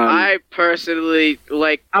 I personally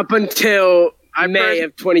like up until May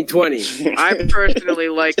of 2020. I personally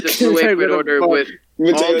like the Blue Apron order with.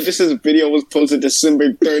 This video was posted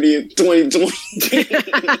December 30th, 2020.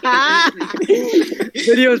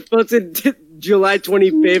 Video was posted July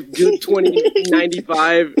 25th,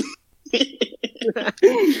 2095.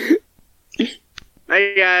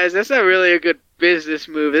 Hey guys, that's not really a good business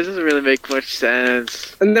move. This doesn't really make much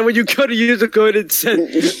sense. And then when you go to use the code, it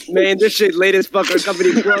says, "Man, this shit late as fuck. Our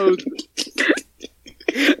company closed."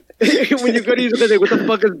 When you go to use the code, like, what the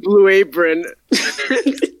fuck is Blue Apron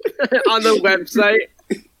on the website?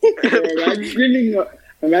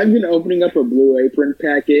 Imagine opening up a Blue Apron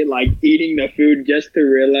packet, like eating the food just to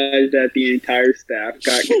realize that the entire staff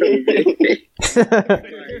got COVID.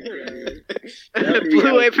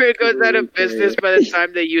 Blue Apron goes out of business by the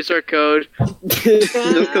time they use our code. Just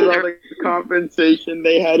because all the compensation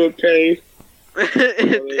they had to pay.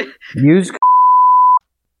 Use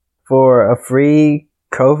for a free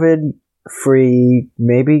COVID-free,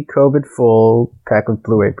 maybe COVID-full pack of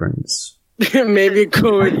Blue Aprons. Maybe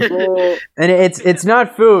COVID full. And it's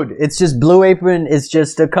not food. It's just Blue Apron is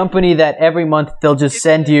just a company that every month they'll just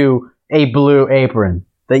send you a Blue Apron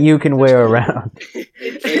that you can wear around.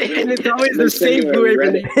 And it's always the same Blue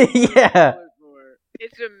Apron. Yeah.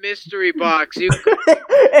 It's a mystery box.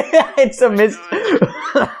 It's a mystery.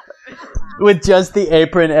 With just the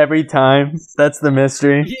apron every time. That's the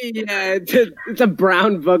mystery. Yeah, it's a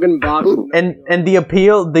brown fucking box. And the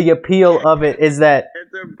appeal of it is that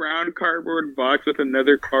it's a brown cardboard box with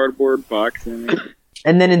another cardboard box in it.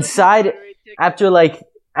 And then inside, after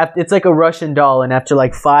it's like a Russian doll, and after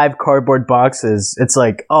like 5 cardboard boxes, it's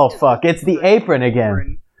like, oh fuck, it's the apron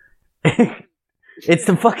again. It's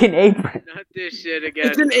the fucking apron. Not this shit again.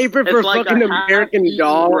 It's an apron for like fucking American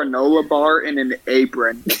doll. Granola bar in an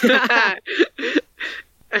apron.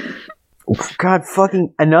 God,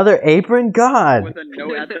 fucking another apron? God. With a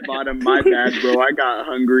note at the bottom, my bad, bro. I got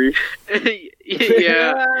hungry.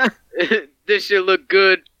 Yeah. This shit look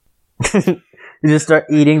good. You just start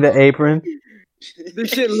eating the apron. This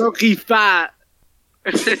shit low-key fat.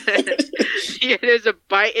 Yeah, there's a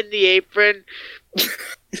bite in the apron.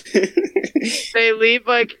 They leave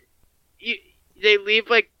like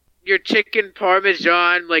your chicken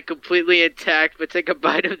parmesan like completely intact, but take a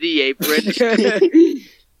bite of the apron.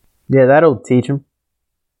 Yeah, that'll teach him.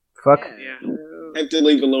 Fuck. Yeah. I have to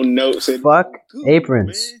leave a little note saying, Fuck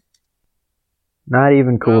aprons. Not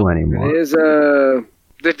even cool anymore. It is The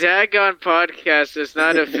Dagon podcast does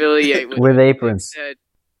not affiliate With aprons. Said.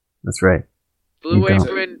 That's right. Blue You don't.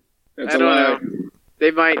 Apron. That's I a don't lie. know.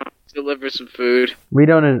 They might deliver some food. We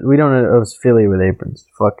don't affiliate with aprons.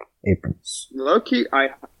 Fuck aprons. Low key,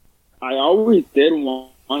 I always did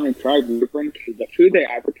want to try Blueprint because the food they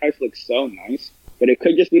advertise looks so nice. But it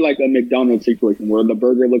could just be like a McDonald's situation where the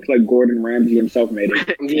burger looks like Gordon Ramsay himself made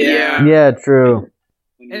it. Yeah. Yeah, true.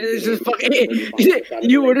 And it's just fucking.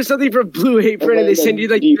 You order something from Blue Apron and they send you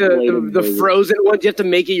like the frozen ones. You have to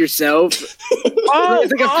make it yourself. Oh,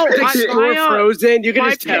 It's like a store frozen. You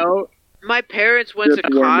can just tell. My parents went to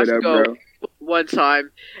Costco one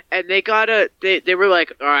time, and they got they were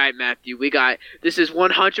like, all right, Matthew, this is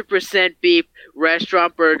 100% beef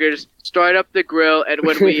restaurant burgers. Start up the grill, and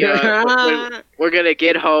when when we're gonna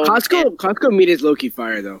get home. Costco meat is low-key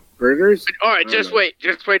fire though. Burgers. All right, just wait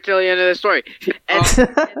till the end of the story. And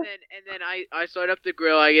then I start up the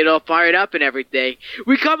grill. I get all fired up and everything.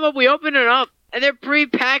 We come up, we open it up, and they're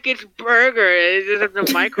pre-packaged burger. It's just in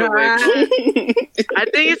the microwave. I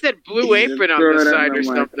think it said Blue Apron on the side or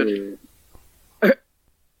something.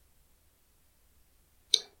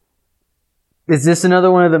 Is this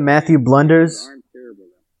another one of the Matthew blunders?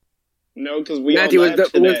 No, because we Matthew,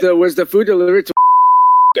 all was the food delivered to?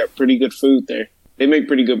 got pretty good food there. They make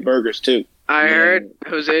pretty good burgers too. I heard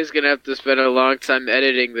Jose's gonna have to spend a long time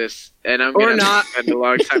editing this, and I'm gonna have to spend a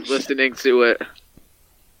long time listening to it.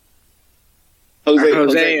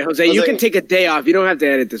 Jose, you can take a day off. You don't have to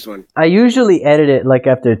edit this one. I usually edit it like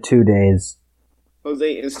after 2 days.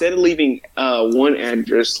 Jose, instead of leaving one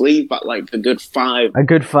address, leave like a good 5. A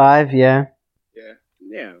good 5, yeah.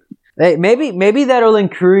 Yeah. Hey, maybe that'll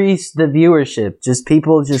increase the viewership. Just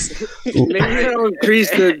people just. Maybe that'll increase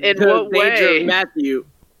the what danger way? of Matthew.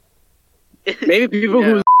 Maybe people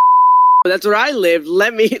who. That's where I live.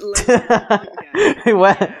 Let me.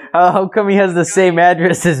 What? How come he has the same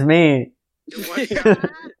address as me?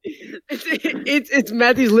 It's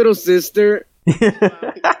Matthew's little sister.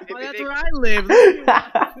 That's where I live.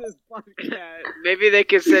 Maybe they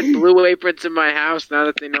can send Blue Apron to my house now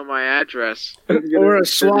that they know my address. Or a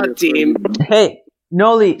SWAT team. Hey,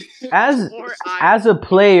 Noley, as a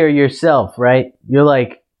player yourself, right? You're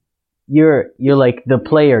like the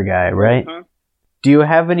player guy, right? Huh? Do you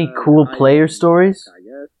have any cool player stories? I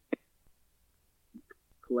guess.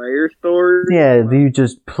 Player stories? Yeah, you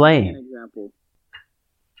just An playing. example.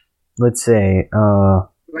 Let's say,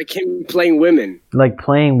 Like him playing women. like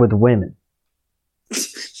playing with women. Hey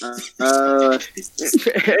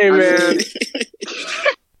man.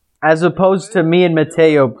 As opposed to me and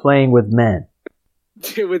Mateo playing with men.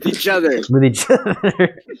 With each other. With each other.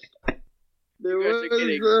 There You guys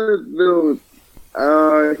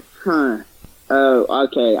are kidding.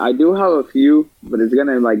 Okay, I do have a few, but it's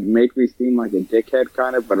gonna like make me seem like a dickhead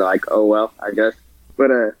kind of, but like, oh well, I guess. But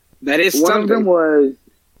That is one something. of them was.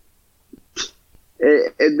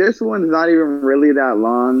 This one's not even really that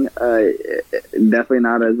long. Definitely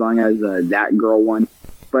not as long as that girl one.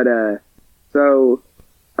 But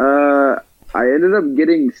I ended up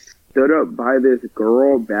getting stood up by this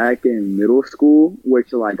girl back in middle school,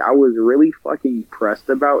 which like I was really fucking pressed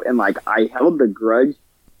about, and like I held the grudge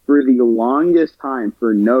for the longest time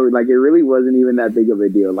for no, like it really wasn't even that big of a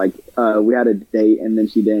deal. Like we had a date and then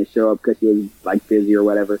she didn't show up because she was like busy or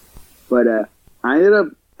whatever. But I ended up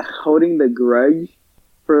holding the grudge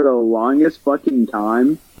for the longest fucking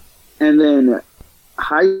time, and then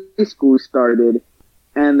high school started,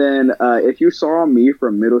 and then if you saw me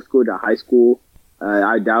from middle school to high school,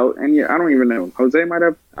 I doubt, and I don't even know. Jose might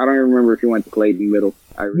have. I don't even remember if he went to Clayton Middle.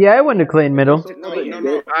 Yeah, I went to Clayton Middle.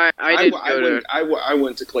 No. I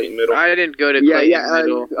went to Clayton Middle. I didn't go to Clayton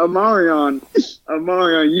Middle. Amarion,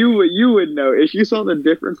 you would know if you saw the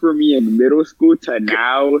difference for me in middle school to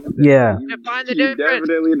now. Yeah. Find the You difference.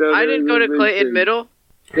 definitely know I didn't go to there's a Clayton difference. Middle.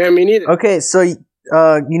 Yeah, me neither. Okay, so you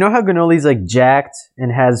know how Ganoli's like jacked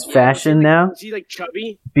and has fashion now? Is he like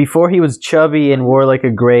chubby? Before he was chubby and wore like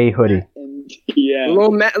a gray hoodie. Yeah.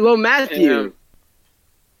 Little Matthew. Yeah.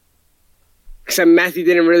 Except Matthew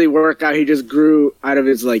didn't really work out. He just grew out of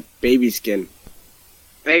his like baby skin.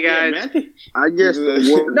 Hey guys, I guess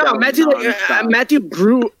no, Matthew Matthew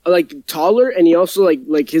grew like taller, and he also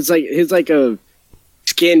like his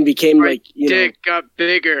skin became like dick got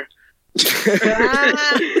bigger. Love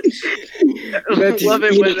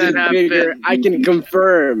it when that happens. I can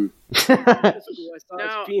confirm.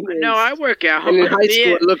 No, I work out. And in high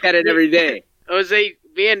school, I look at it every day.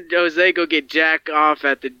 Me and Jose go get jack off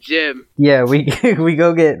at the gym. Yeah, we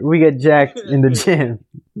get jacked in the gym.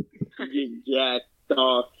 Get jacked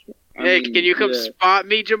off. Can you come spot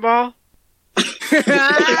me, Jamal?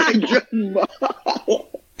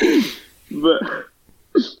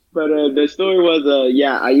 But the story was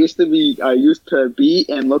I used to be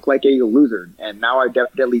and look like a loser, and now I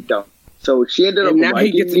definitely don't. So she ended up now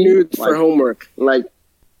he gets nudes for homework. Like,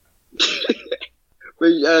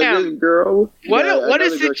 this girl. What a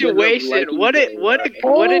situation! What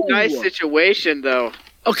a nice situation, though.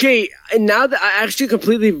 Okay, and now that I actually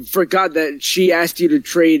completely forgot that she asked you to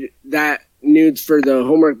trade that nudes for the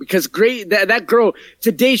homework, because that girl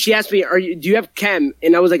today, she asked me, do you have chem?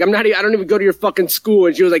 And I was like, I don't even go to your fucking school.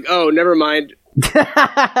 And she was like, oh, never mind.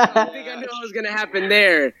 I think I knew what was gonna happen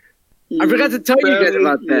there. I forgot to tell you guys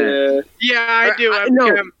about that. Yeah, I do.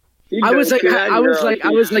 I was like, I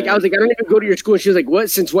don't even go to your school. And she was like, what?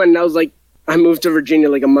 Since when? And I was like, I moved to Virginia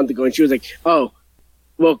like a month ago. And she was like, oh,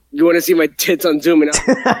 well, you want to see my tits on Zoom? And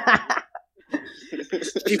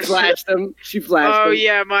she flashed them. Oh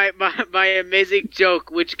yeah, my amazing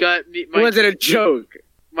joke, which got me. It wasn't a joke.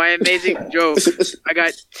 My amazing joke. I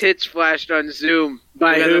got tits flashed on Zoom.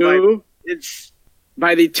 By who?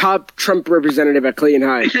 By the top Trump representative at Clayton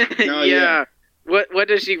High. Yeah. What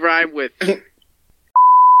does she rhyme with? That's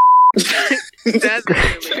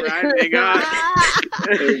really rhyming.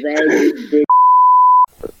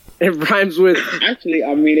 It rhymes with. Actually,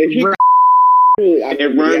 I mean,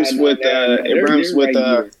 it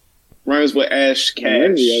rhymes with Ash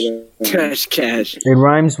Cash. Cash. It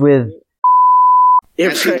rhymes with.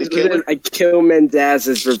 It rhymes with I kill men's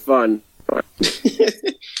asses for fun.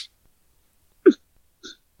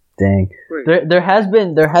 Dang. There has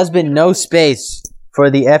been no space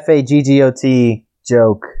for the FAGGOT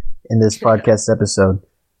joke in this podcast episode.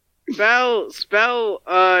 Spell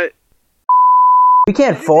we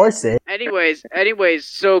can't force it. Anyways,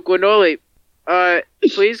 so Noley,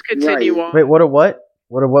 please continue on. Wait, what a what?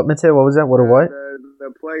 What a what, Mateo? What was that? What a what?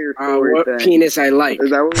 The player story what thing. Penis I like.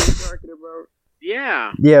 Is that what we're talking about?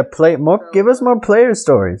 Yeah. Yeah, give us more player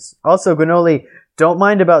stories. Also, Gunoli, don't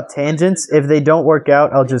mind about tangents. If they don't work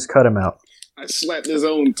out, I'll just cut them out. I slapped his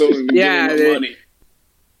own toe and gave him money.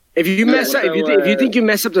 If you mess up, if you think you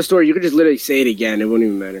mess up the story, you could just literally say it again. It won't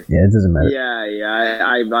even matter. Yeah, it doesn't matter. Yeah.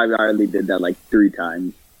 I already did that like 3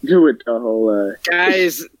 times with the whole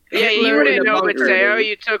guys. Yeah, you wouldn't know, Mateo.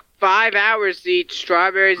 You took 5 hours to eat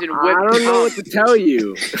strawberries and whipped. I don't know what to tell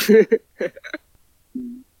you.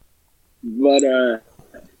 But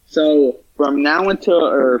so from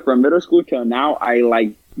middle school till now, I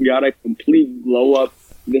like got a complete glow up.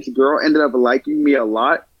 This girl ended up liking me a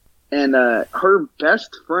lot. And her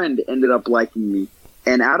best friend ended up liking me.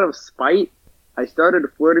 And out of spite, I started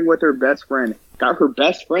flirting with her best friend. Got her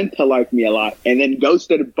best friend to like me a lot. And then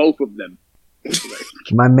ghosted both of them.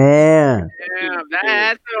 My man. Damn,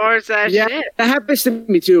 that's the horse ass shit. That happens to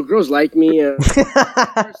me too. Girls like me. Hold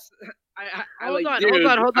on.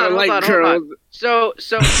 So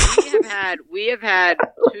we have had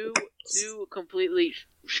two completely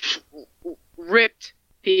ripped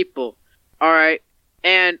people. All right.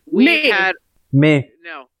 And we've had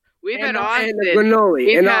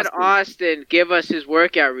Austin give us his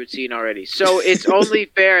workout routine already. So it's only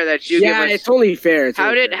fair that you give us. Yeah, it's only fair.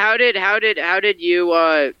 How did you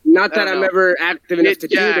not that I'm ever active enough to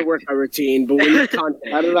do the workout routine, but when you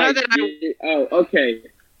content. How did okay.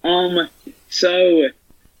 So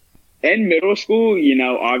in middle school,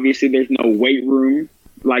 obviously there's no weight room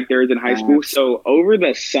like there is in high school. So over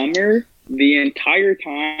the summer, the entire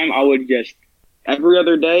time I would just every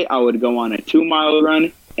other day, I would go on a 2-mile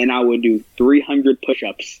run, and I would do 300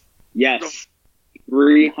 push-ups. Yes,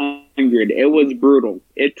 300. It was brutal.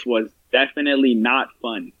 It was definitely not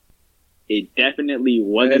fun. It definitely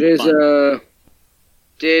wasn't fun.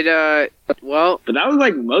 But that was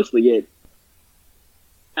like mostly it.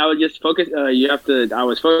 I would just focus. I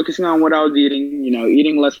was focusing on what I was eating.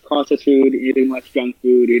 Eating less processed food, eating less junk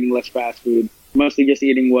food, eating less fast food. Mostly just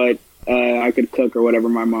eating what I could cook or whatever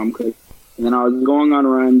my mom cooked. And then I was going on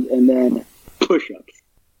runs and then push-ups.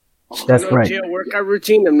 That's right. Jail workout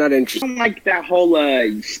routine. I'm not interested. I don't like that whole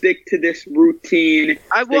stick to this routine.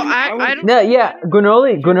 I don't.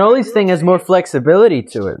 Gunoli's thing has more flexibility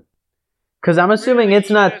to it. Because I'm assuming it's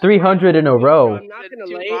not 300 in a row. I'm not gonna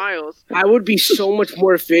lie. I would be so much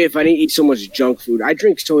more fit if I didn't eat so much junk food. I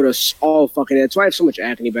drink soda all fucking. That's why I have so much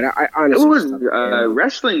acne. But I honestly,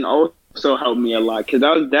 wrestling also helped me a lot because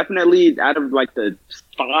I was definitely out of like the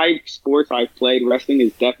 5 sports I've played. Wrestling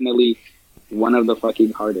is definitely one of the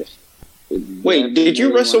fucking hardest. Wait, did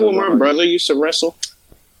you wrestle when my brother used to wrestle?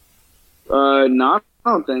 No, I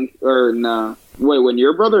don't think. Or nah. Wait, when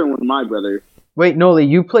your brother and when my brother? Wait, Noley,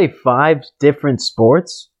 you play 5 different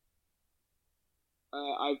sports?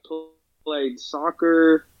 I played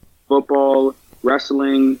soccer, football,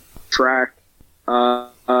 wrestling, track,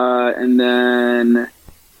 and then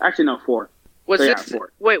actually no 4. Was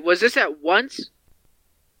this at once?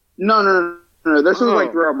 No. This was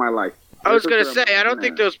like throughout my life. I was gonna say I don't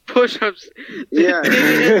think those push-ups. Yeah.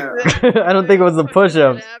 I don't think it was the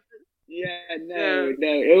push-ups. Yeah, no.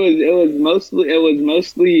 It was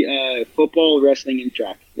mostly football, wrestling, and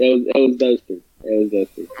track. It was those 2.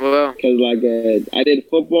 Well, because I did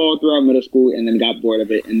football throughout middle school and then got bored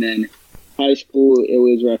of it, and then high school it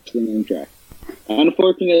was wrestling and track.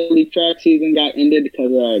 Unfortunately, track season got ended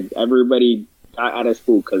because everybody got out of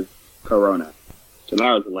school because Corona. So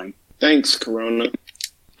that was lame. Thanks, Corona.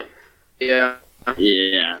 Yeah.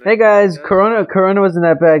 Hey guys, Corona wasn't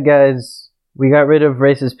that bad, guys. We got rid of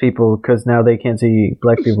racist people because now they can't see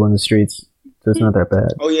black people in the streets. So it's not that bad.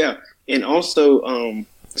 Oh, yeah. And also,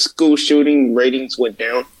 school shooting ratings went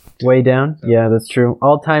down. Way down? Yeah, that's true.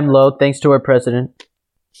 All-time low, thanks to our president.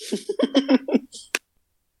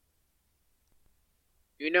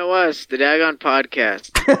 You know us, the Dagon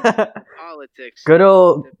Podcast. Politics. Good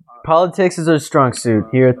old politics is our strong suit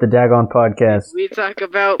here at the Dagon Podcast. We talk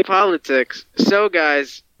about politics. So,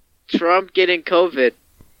 guys, Trump getting COVID.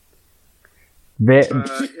 His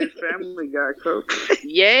family got COVID.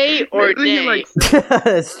 Yay or nay?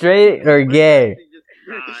 Straight or gay?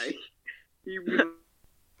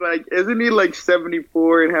 Isn't he like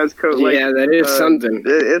 74 and has COVID? Yeah, that is something.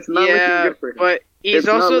 It's not looking good for him. But he's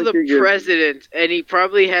also the president, and he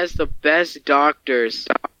probably has the best doctors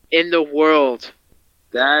in the world.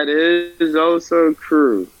 That is also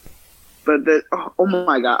true. But oh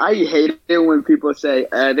my god, I hate it when people say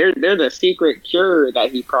there's a secret cure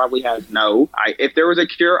that he probably has. No, if there was a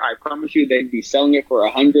cure, I promise you they'd be selling it for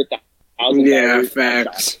 $100,000. Yeah,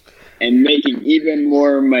 facts. And making even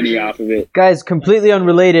more money off of it. Guys, completely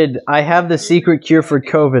unrelated. I have the secret cure for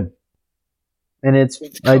COVID, and it's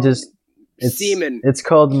semen. It's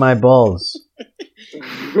called my balls.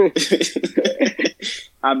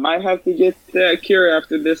 I might have to get that cure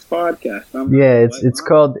after this podcast.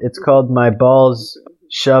 It's called my balls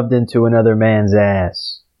shoved into another man's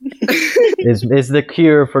ass. is the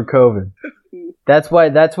cure for COVID. That's why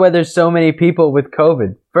there's so many people with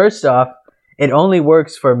COVID. First off, it only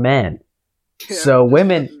works for men. Yeah, so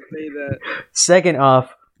women. Second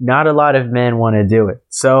off, not a lot of men want to do it.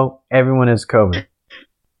 So everyone has COVID.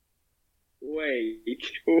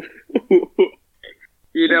 Wait.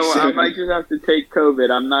 You know what? I might just have to take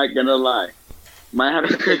COVID. I'm not going to lie. Might have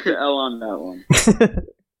to take the L on that one.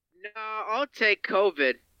 No, I'll take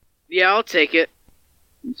COVID. Yeah, I'll take it.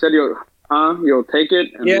 You said you'll take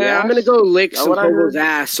it? Yeah, I'm going to go lick some hobo's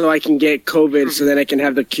ass so I can get COVID so that I can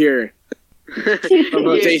have the cure.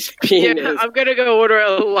 Yeah, I'm going to go order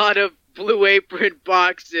a lot of Blue Apron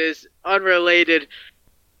boxes, unrelated.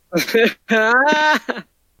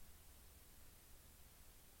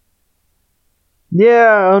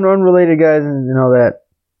 Yeah, unrelated guys and all that.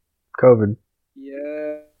 COVID.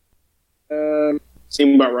 Yeah.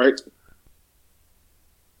 Seem about right.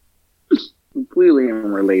 Completely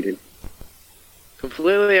unrelated.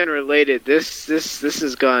 Completely unrelated. This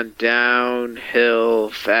has gone downhill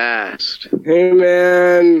fast. Hey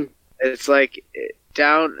man, it's like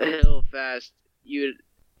downhill fast.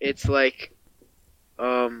 It's like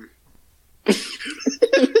down.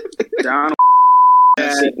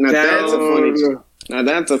 Now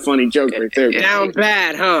that's a funny joke right there. Down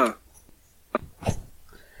bad, huh?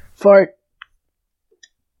 Fart.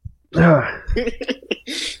 When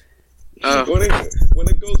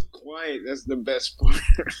it goes quiet, that's the best part.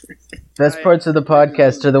 Best parts of the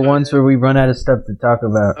podcast are the ones where we run out of stuff to talk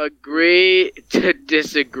about. Agree to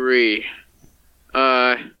disagree.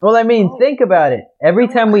 Well, I mean, think about it. Every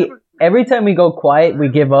time we go quiet, we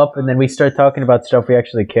give up, and then we start talking about stuff we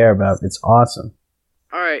actually care about. It's awesome.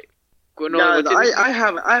 All right, guys, I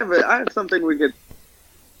have something we could.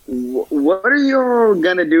 What are you all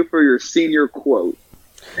gonna do for your senior quote?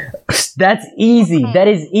 That's easy. That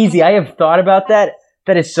is easy. I have thought about that.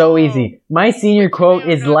 That is so easy. My senior quote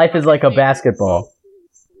is "Life is like a basketball."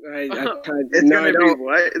 It's gonna be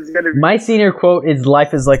what? It's gonna be My senior quote is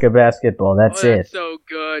 "Life is like a basketball." That's it. That's so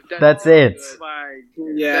good. That's it.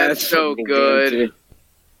 Yeah, that's so good.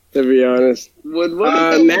 To be honest,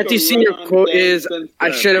 Matthew's senior quote is,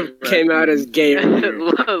 "I should have came out as gay."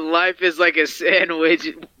 Life is like a sandwich.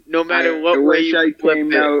 No matter what way you flip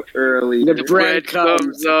it, out early. The bread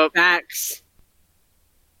comes up. Facts.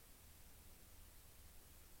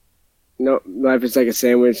 No, life is like a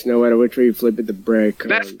sandwich. No matter which way you flip it, the bread comes.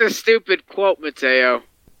 That's the stupid quote, Mateo.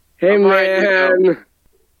 Hey, man.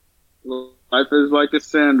 Life is like a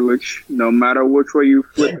sandwich. No matter which way you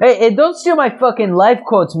flip it. Hey, don't steal my fucking life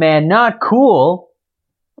quotes, man. Not cool.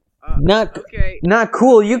 Not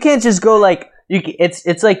cool. You can't just go like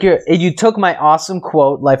it's like you took my awesome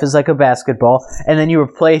quote, "Life is like a basketball," and then you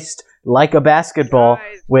replaced "like a basketball"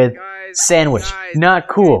 with "sandwich." Not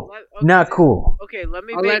cool. Not cool. Okay, let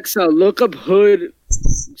me. Alexa, look up Hood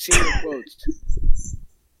senior quotes.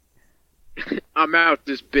 I'm out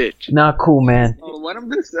this bitch. Not cool, man. One of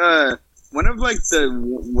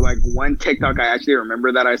one TikTok I actually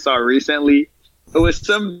remember that I saw recently. It was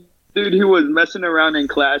some dude who was messing around in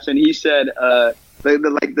class, and he said,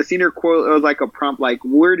 the senior quote, it was like a prompt, like,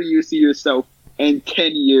 "Where do you see yourself in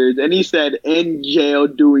 10 years?" And he said, "In jail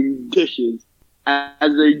doing dishes," as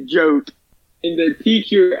a joke. And the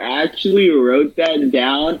teacher actually wrote that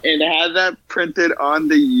down and had that printed on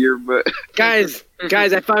the yearbook. Guys,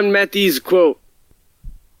 I found Matthew's quote.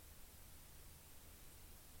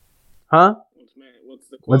 Huh?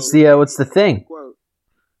 What's the thing?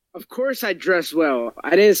 Of course I dress well.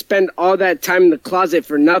 I didn't spend all that time in the closet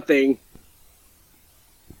for nothing.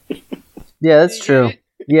 Yeah, that's true.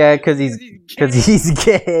 Yeah, because he's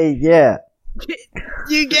gay. Yeah.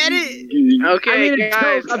 You get it? Okay,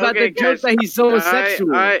 guys. About the joke that he's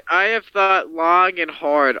homosexual. I have thought long and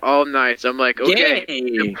hard all night. So I'm like, okay,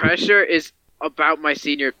 the pressure is about my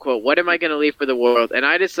senior quote. What am I going to leave for the world? And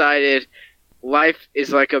I decided, life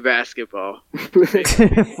is like a basketball.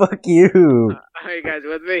 Fuck you. Are you guys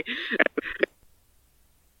with me?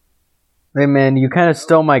 Hey, man, you kind of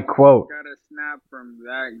stole my quote. Got a snap from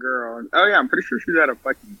that girl. Oh, yeah, I'm pretty sure she's at a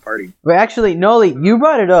fucking party. But actually, Noley, you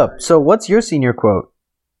brought it up. So what's your senior quote?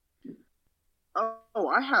 Oh,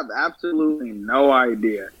 I have absolutely no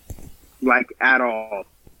idea. Like, at all.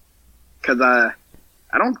 Because I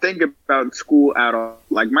don't think about school at all.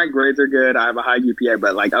 Like, my grades are good. I have a high GPA.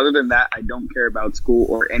 But, like, other than that, I don't care about school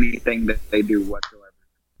or anything that they do whatsoever.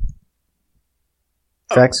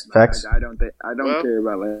 Facts. I don't care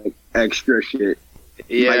about, like, extra shit.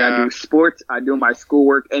 Yeah. Like, I do sports, I do my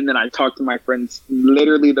schoolwork, and then I talk to my friends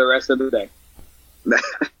literally the rest of the day.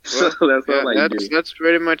 So that's all I do. That's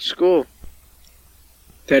pretty much school.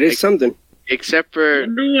 That is something. Except for... I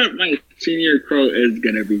wonder what my senior quote is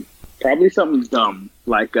going to be. Probably something dumb.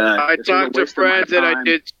 Like, I talked to friends and I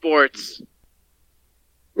did sports.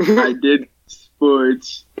 I did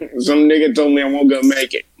sports. Some nigga told me I won't go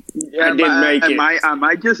make it. Yeah, I didn't make it. I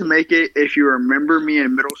might just make it if you remember me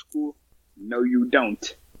in middle school. No, you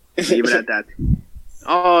don't. Leave it at that.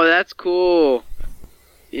 Oh, that's cool.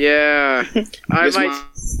 Yeah. Mine's...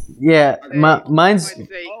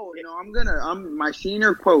 Oh, my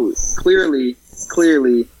senior quote, clearly,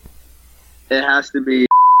 it has to be...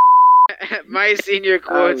 My senior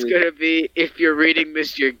quote's gonna be, "If you're reading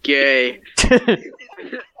this, you're gay."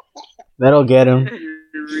 That'll get him. If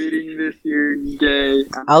you're reading this, you're gay.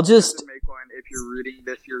 I'll just make one. If you're reading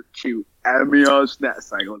this, you're cute. Add me on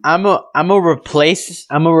Snapchat. I'm a replace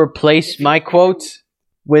my quote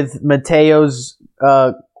with Mateo's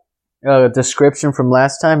description from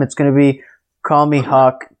last time. It's gonna be, "Call me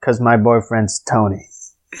Hawk, cause my boyfriend's Tony."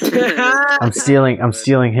 I'm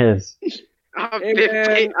stealing his. I'm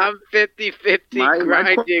 50-50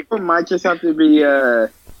 grinding. My might just have to be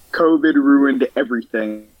COVID ruined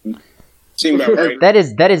everything. Seems about right. That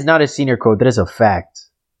is not a senior quote. That is a fact.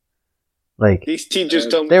 Like, these teachers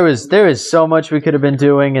told me there is so much we could have been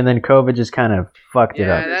doing, and then COVID just kind of fucked it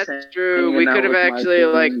up. Yeah, that's true. We could have actually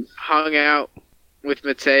hung out with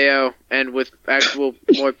Mateo and with actual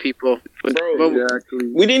more people. Exactly.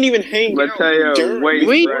 We didn't even hang out. Mateo, wait.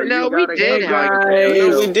 We did hang out.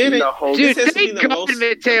 No, we didn't. Dude, thank God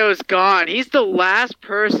Mateo's gone. He's the last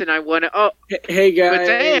person I want to... Oh, hey guys.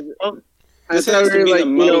 Mateo. This has to be the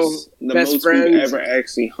most we've ever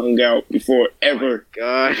actually hung out before, ever.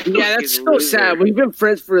 God. Yeah, that's so sad. We've been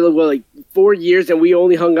friends for 4 years, and we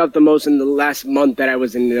only hung out the most in the last month that I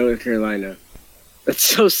was in North Carolina. That's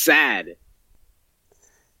so sad.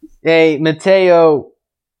 Hey, Mateo.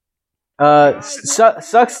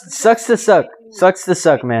 Sucks to suck,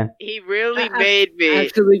 man. He really made me.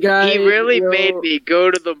 Actually, guys, he really made me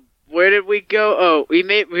go to the Where did we go? Oh,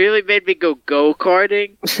 really made me go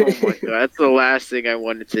karting. Oh my god, that's the last thing I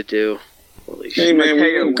wanted to do. Holy shit! Hey man,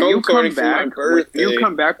 when you come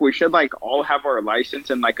back, we should like all have our license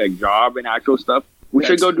and like a job and actual stuff. We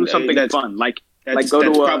should go do something fun, like go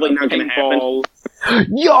to probably not gonna paintball.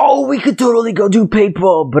 Yo, we could totally go do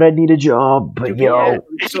paintball, but I need a job. But yo,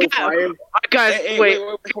 guys, wait,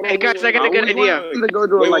 guys, I got a good idea. To go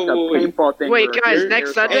to like a paintball thing. Wait, guys,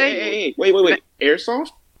 next Sunday. Wait,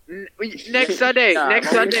 airsoft. Next Sunday,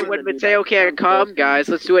 when Mateo can't come, guys,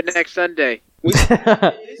 let's do it next Sunday.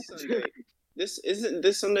 This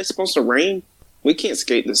Sunday supposed to rain? We can't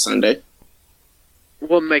skate this Sunday.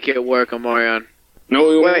 We'll make it work, Omarion. No,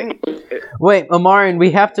 we won't. Wait, Omarion,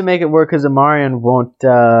 we have to make it work because Omarion won't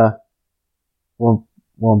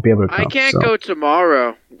be able to come. I can't go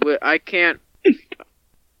tomorrow. I can't.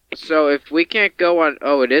 So if we can't go on,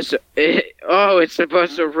 it's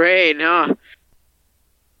supposed to rain, huh?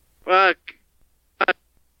 Fuck.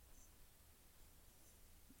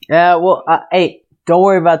 Yeah. Well, hey, don't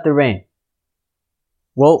worry about the rain.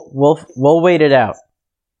 We'll wait it out.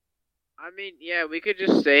 I mean, yeah, we could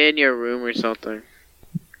just stay in your room or something.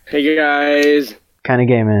 Hey guys. Kind of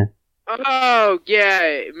game, man. Oh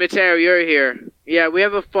yeah, Mateo, you're here. Yeah, we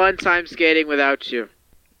have a fun time skating without you.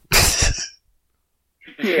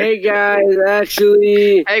 Hey guys,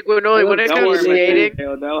 actually. Hey Gwendolyn, when it comes to skating,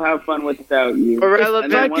 they'll have fun without you.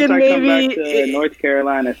 Irrelevant. And then once I come back to North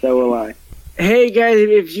Carolina, so will I. Hey guys,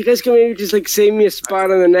 if you guys can maybe just like save me a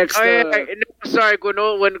spot on the next. No, sorry,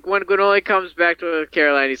 Gwendolyn. When Gwendolyn comes back to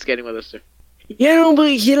Carolina, he's skating with us too. Yeah, no, but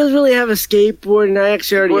he doesn't really have a skateboard, and I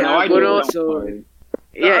actually already have one. So.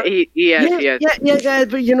 Yeah, he has. Yeah, guys,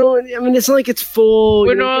 but you know, I mean, it's not like it's full.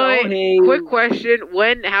 Gwendolyn, quick question: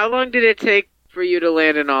 how long did it take for you to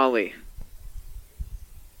land an ollie?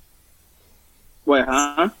 Wait,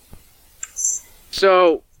 huh?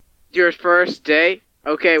 So, your first day?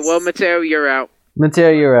 Okay, well, Mateo, you're out. Mateo,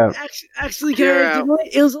 you're out. Actually, guys,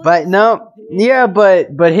 it was. But no, yeah,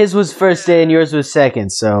 but his was first day and yours was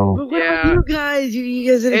second. So. But what about you guys?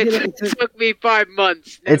 You guys didn't get it took me 5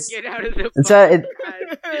 months. Now get out of the.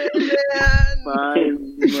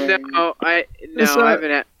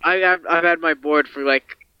 I've had my board for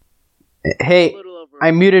like. Hey,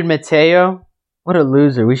 I muted Mateo. What a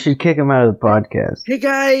loser! We should kick him out of the podcast. Hey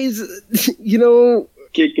guys, you know.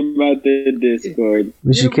 Kick him out the Discord.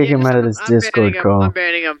 We should kick him out of this Discord call. I'm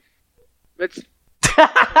banning him. Let's.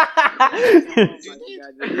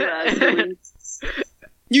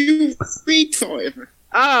 You retard.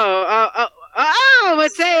 Oh,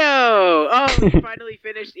 Mateo! Oh, you finally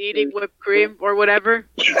finished eating whipped cream or whatever?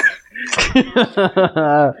 Just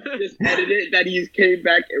edited that he came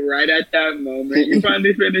back right at that moment. You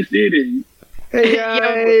finally finished eating. Hey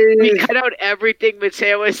guys. We cut out everything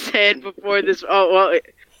Mateo was saying before this. Oh, well.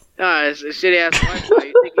 It's a shitty ass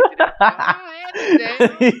Wi-Fi.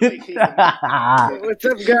 You think he did What's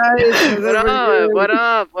up, guys?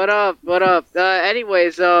 What up?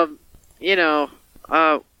 Anyways, you know,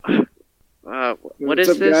 what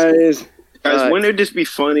is this? Guys, wouldn't it just be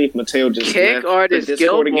funny if Mateo just kick Artist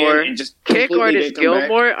Gilmore? Kick Artist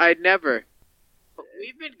Gilmore? I'd never.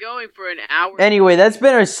 We've been going for an hour. Anyway, that's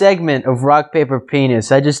been our segment of Rock, Paper,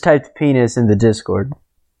 Penis. I just typed penis in the Discord.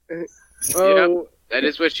 Yep, that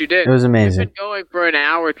is what you did. It was amazing. We've been going for an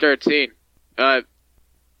hour 13.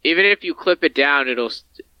 Even if you clip it down,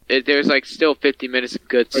 there's like still 50 minutes of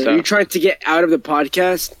good stuff. Are you trying to get out of the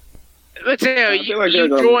podcast? Let's say you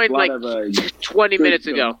joined like 20 minutes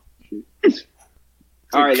ago.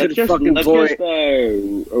 All right, let's just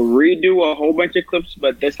redo a whole bunch of clips,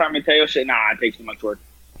 but this time Mateo should. Nah, it takes too much work.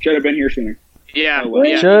 Should have been here sooner. Yeah,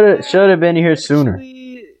 should have been here sooner.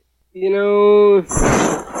 Actually, you know.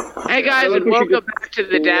 Hey guys, and welcome back to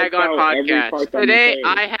the Dagon podcast. Today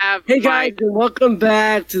I have. Hey guys, and welcome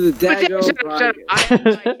back to the Dagon podcast. I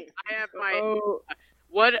have my.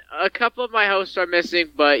 A couple of my hosts are missing,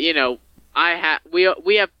 but you know. We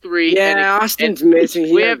have 3. Yeah, Austin's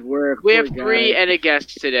missing. We have 3 and a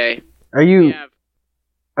guest today. Are you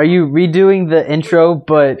redoing the intro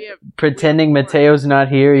but pretending Mateo's not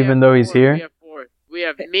here even though he's here? We have 4. We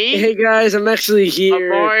have me. Hey guys, I'm actually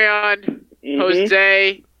here. Omarion,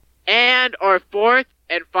 Jose, and our 4th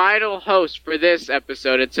and final host for this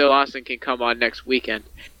episode until Austin can come on next weekend,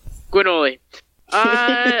 Gwendolyn.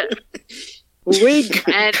 And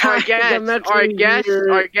our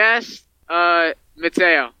guest.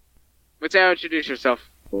 Mateo, introduce yourself.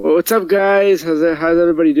 What's up, guys? How's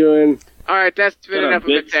everybody doing? All right, that's been enough of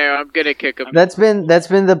Mateo. I'm gonna kick him. That's been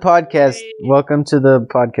the podcast. Welcome to the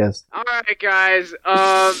podcast. All right, guys.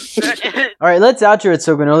 All right, let's outro it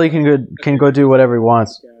so Noley can go do whatever he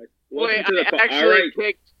wants. Wait, I actually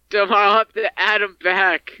kicked him. I'll have to add him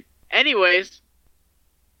back. Anyways,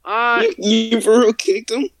 you for real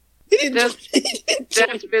kicked him? That's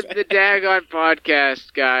been the Dagon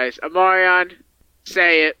podcast, guys. Amarion,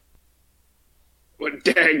 say it. What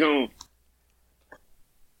daggone?